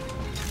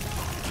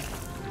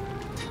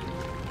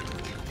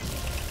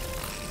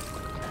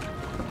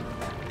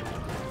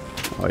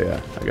 Oh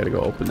yeah, I gotta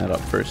go open that up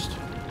first.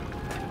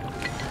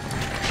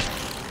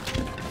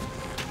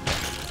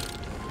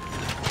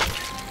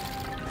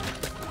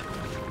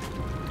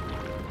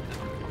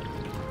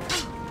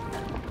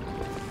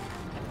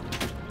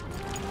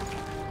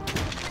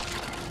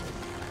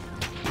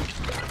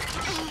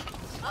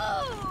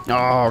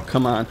 Oh,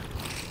 come on.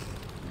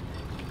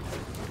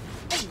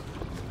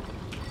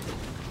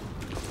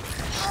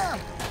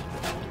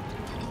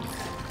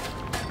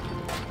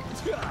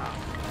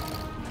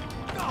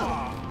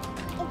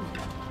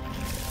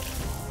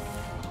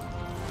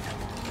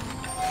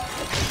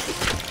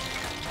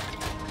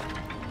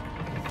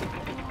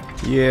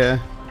 Yeah.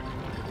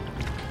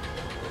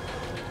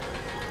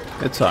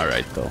 It's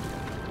alright, though.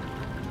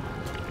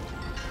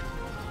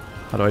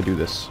 How do I do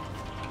this?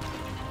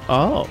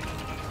 Oh.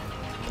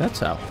 That's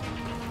how.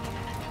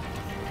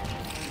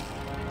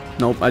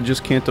 Nope, I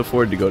just can't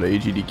afford to go to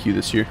AGDQ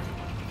this year.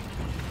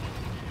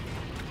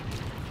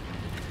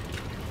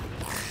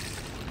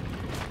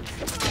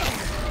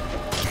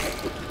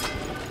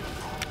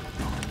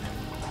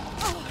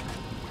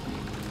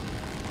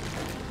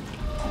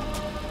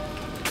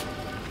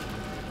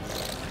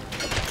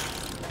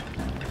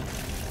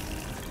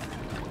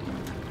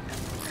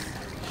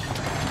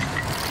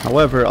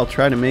 However, I'll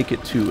try to make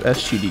it to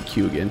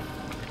SGDQ again.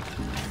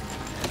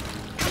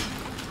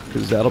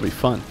 Because that'll be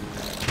fun.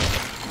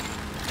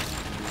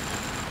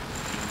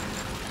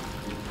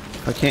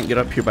 If I can't get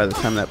up here by the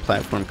time that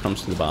platform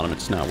comes to the bottom,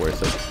 it's not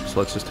worth it. So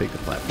let's just take the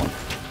platform.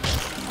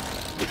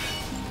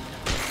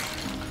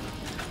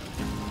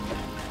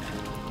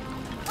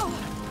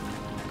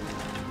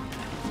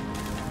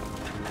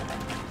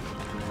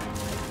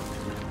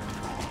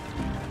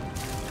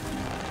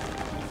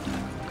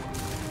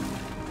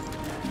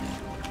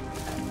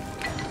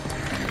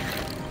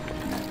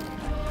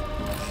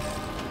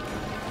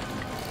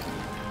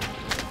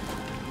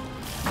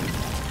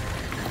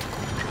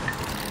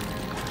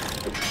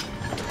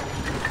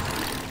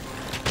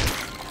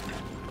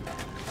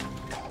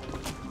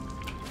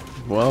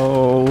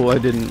 Whoa, I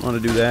didn't want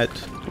to do that.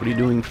 What are you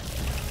doing?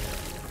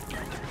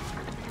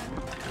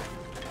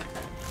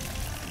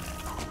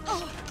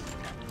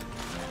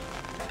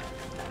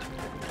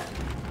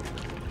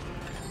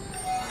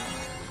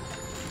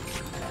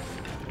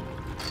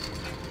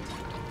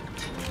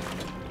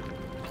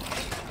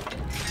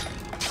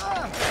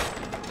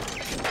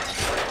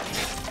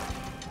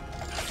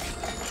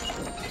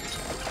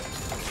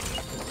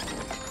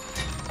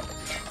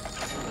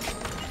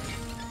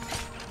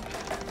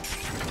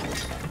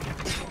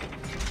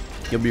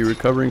 You'll be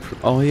recovering from...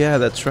 Oh yeah,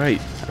 that's right.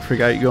 I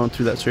forgot you're going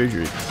through that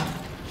surgery.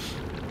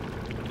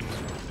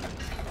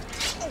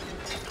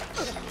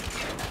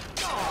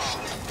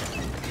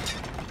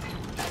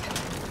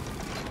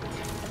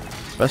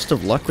 Best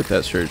of luck with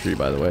that surgery,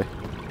 by the way.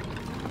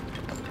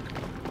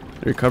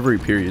 The recovery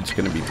period's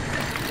gonna be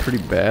pretty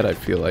bad, I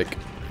feel like.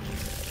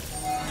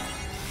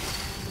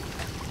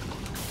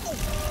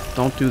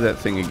 Don't do that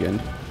thing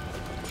again.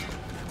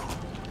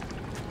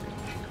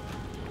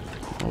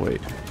 Oh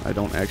wait, I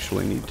don't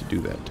actually need to do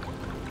that.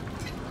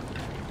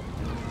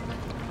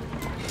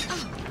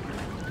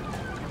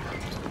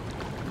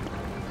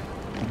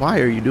 Why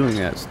are you doing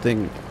that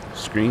thing?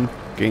 Screen?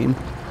 Game?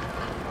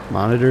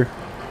 Monitor?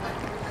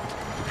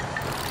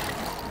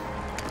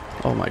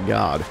 Oh my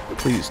god,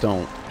 please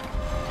don't.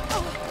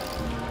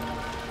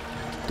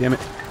 Damn it.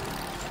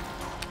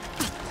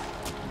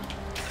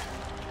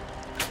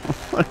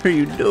 What are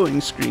you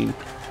doing, screen?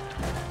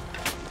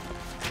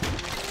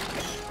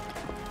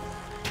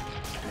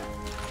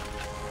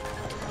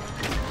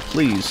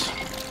 Please.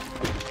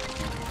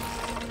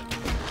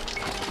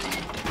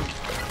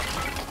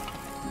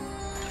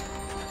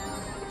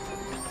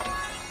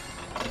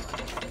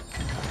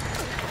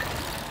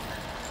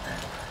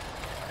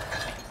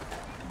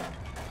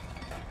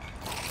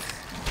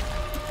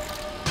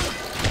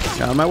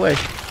 Get out of my way.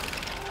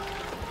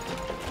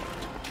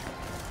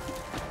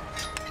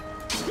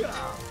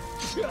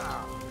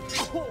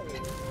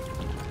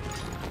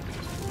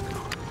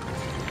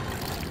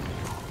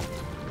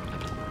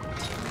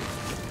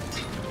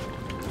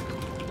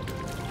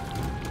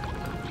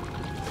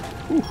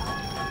 Whew.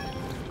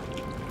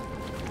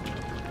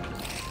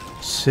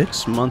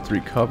 6-month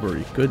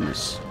recovery.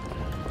 Goodness.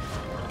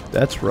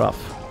 That's rough.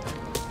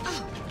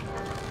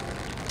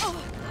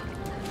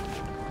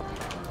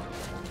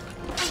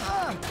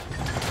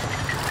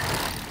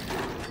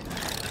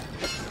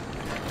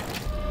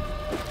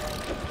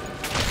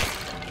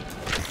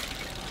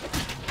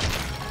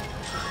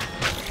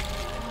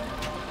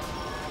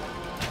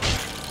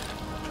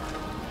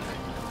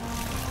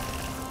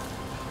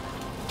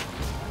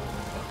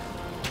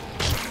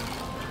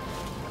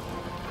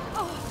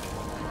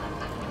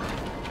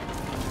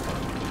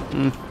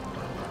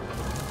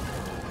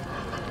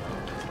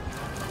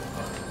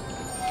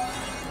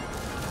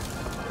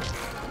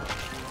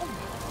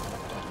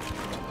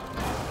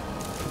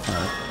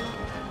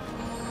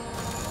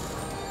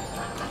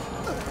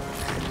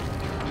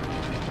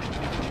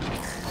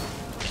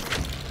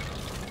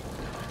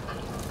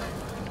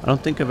 I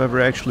don't think I've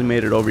ever actually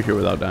made it over here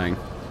without dying.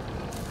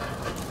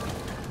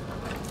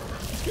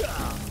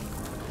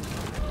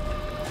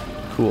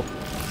 Cool.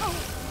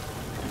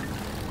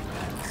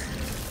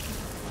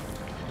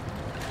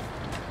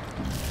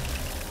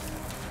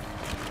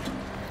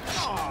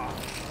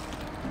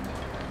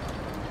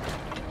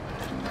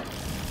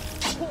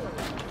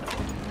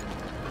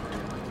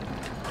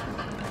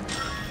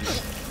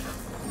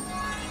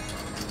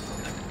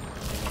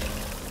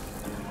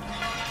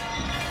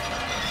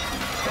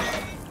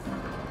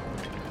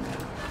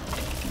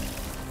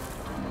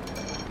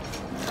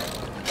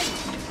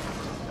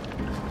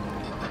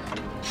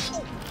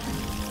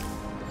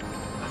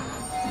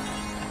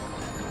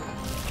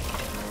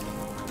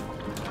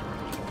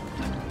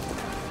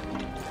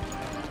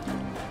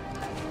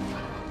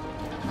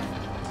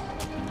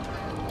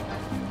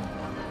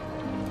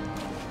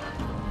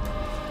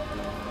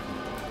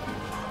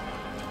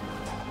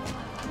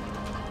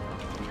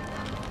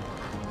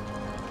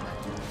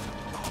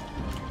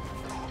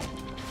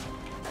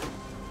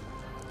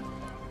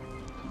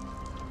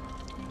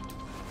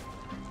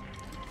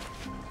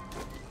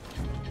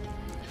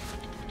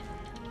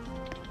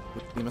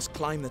 We must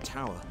climb the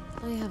tower.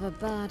 I have a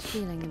bad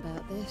feeling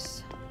about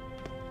this.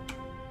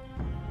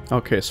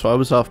 Okay, so I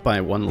was off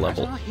by one As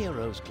level. our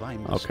heroes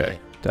climb the Okay, stair,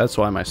 that's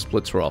why my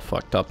splits were all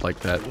fucked up like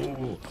that.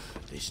 oh,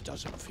 this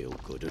doesn't feel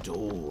good at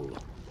all.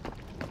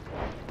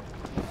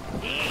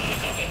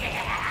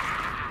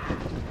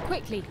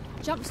 Quickly,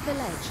 jump to the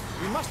ledge.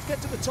 We must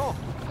get to the top.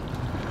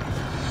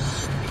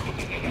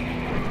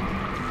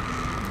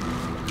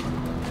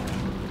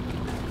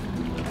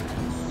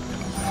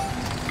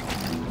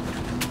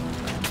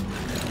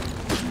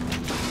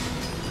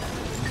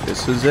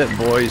 This is it,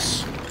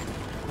 boys.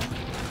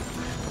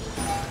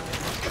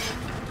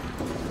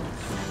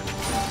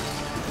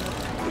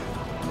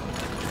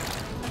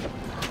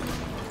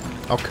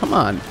 Oh, come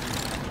on.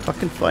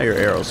 Fucking fire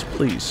arrows,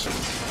 please.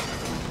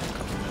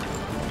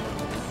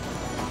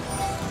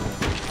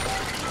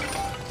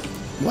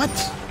 What?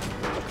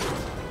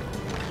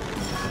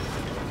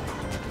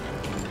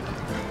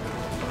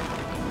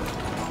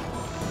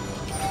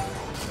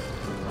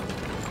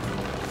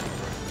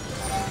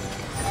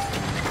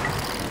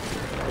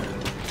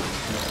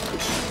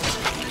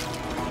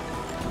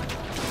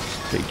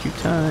 Take your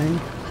time.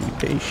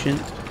 Be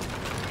patient.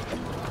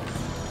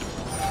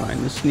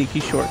 Find the sneaky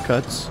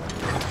shortcuts.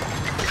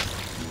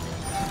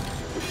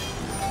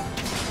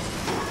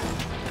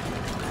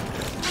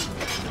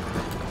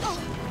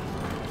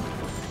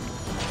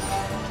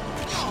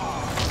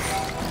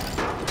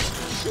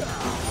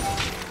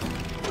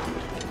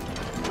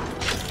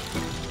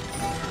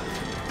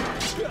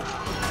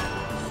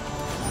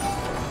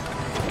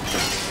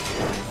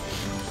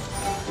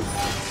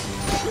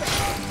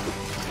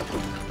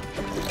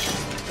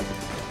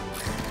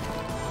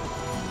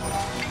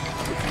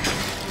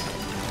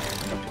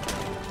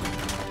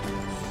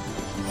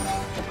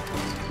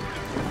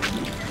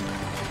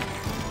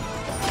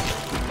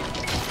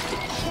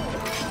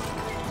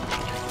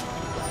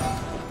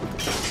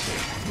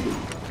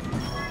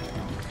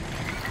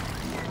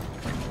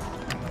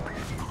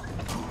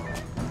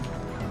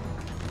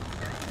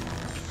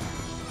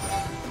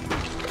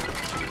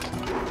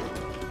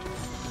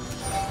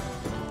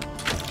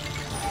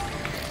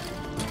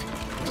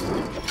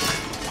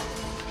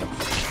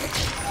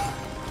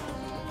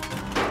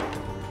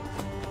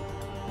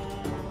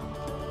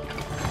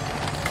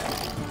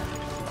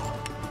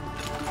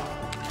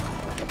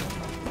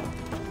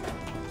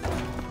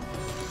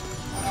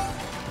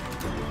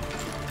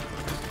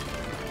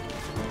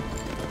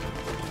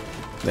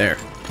 There.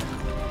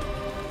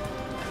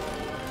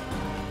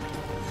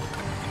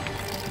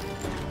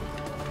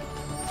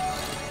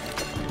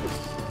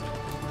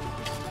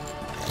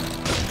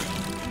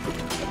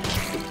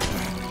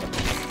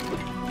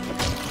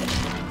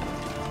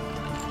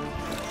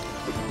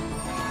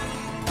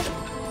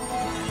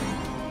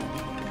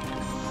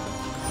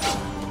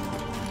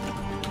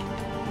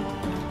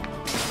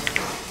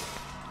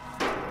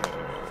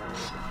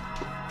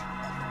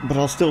 But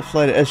I'll still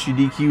fly to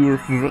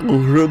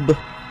SUDQ.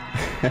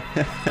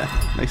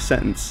 Nice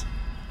sentence.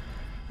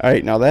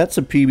 Alright, now that's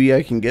a PB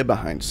I can get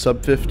behind.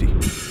 Sub 50.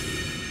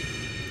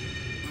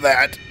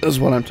 That is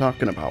what I'm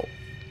talking about.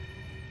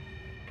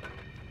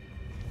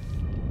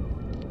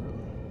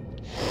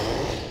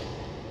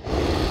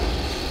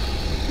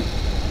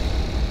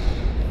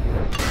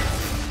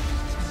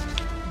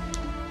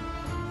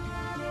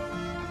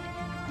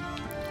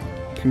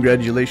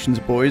 Congratulations,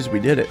 boys. We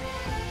did it.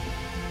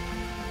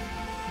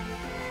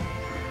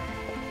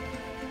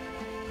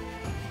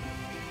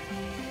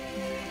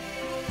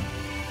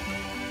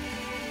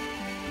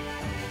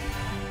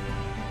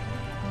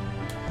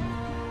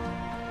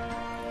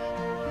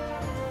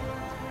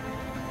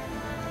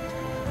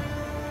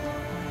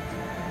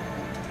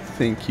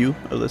 Thank you,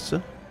 Alyssa.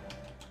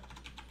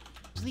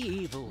 The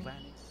evil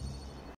vanished.